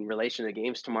anything in relation to the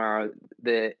games tomorrow,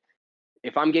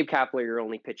 if I'm Gabe Kapler, you're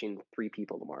only pitching 3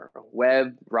 people tomorrow: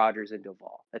 Webb, Rogers, and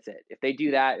Duvall. That's it. If they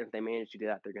do that, if they manage to do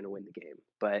that, they're going to win the game.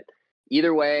 But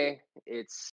either way,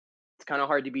 it's kind of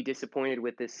hard to be disappointed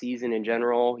with this season in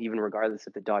general, even regardless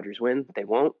if the Dodgers win. They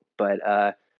won't. But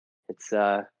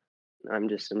I'm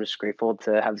just grateful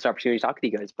to have this opportunity to talk to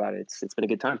you guys about it. It's been a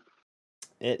good time.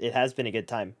 It has been a good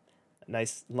time. A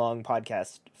nice long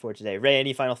podcast for today. Ray,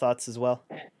 any final thoughts as well?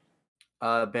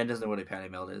 Ben doesn't know what a patty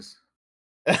melt is.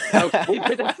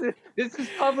 This is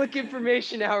public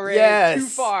information now, Ray. Yes. Too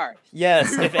far.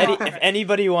 Yes. If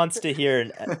anybody wants to hear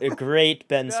a great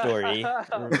Ben story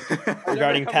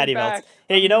regarding patty melts,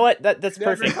 hey, you know what? That's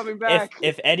Never perfect. coming back.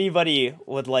 If anybody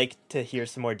would like to hear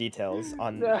some more details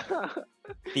on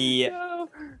the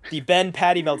Ben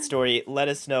patty melt story, let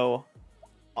us know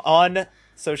on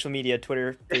social media: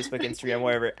 Twitter, Facebook, Instagram,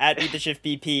 wherever, at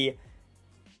BeatTheShiftBP,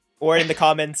 or in the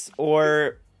comments,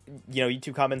 or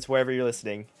YouTube comments, wherever you're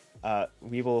listening.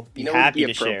 We will be happy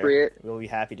to share. We'll be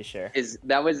happy to share.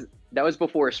 That was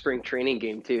before a spring training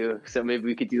game too, so maybe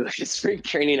we could do like a spring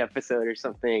training episode or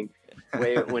something,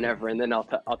 whenever, and then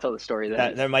I'll tell the story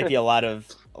then. There might be a lot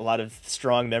of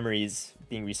strong memories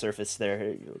being resurfaced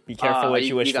there. Be careful what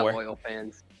you wish got for. Loyal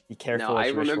fans. Be careful. No, what I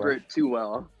you wish remember for. it too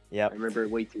well. Yeah, I remember it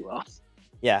way too well.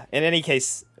 yeah, in any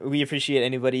case, we appreciate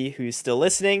anybody who's still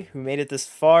listening, who made it this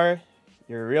far.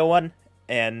 You're a real one,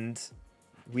 and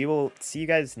we will see you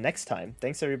guys next time.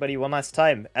 Thanks, everybody, one last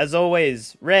time. As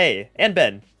always, Ray and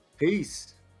Ben.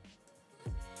 Peace.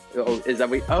 Oh, is that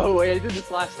wait? Oh, wait, I did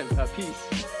this last time.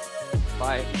 Peace.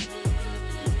 Bye.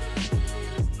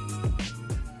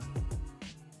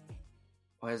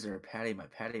 Why is there a patty in my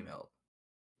patty melt?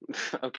 Okay.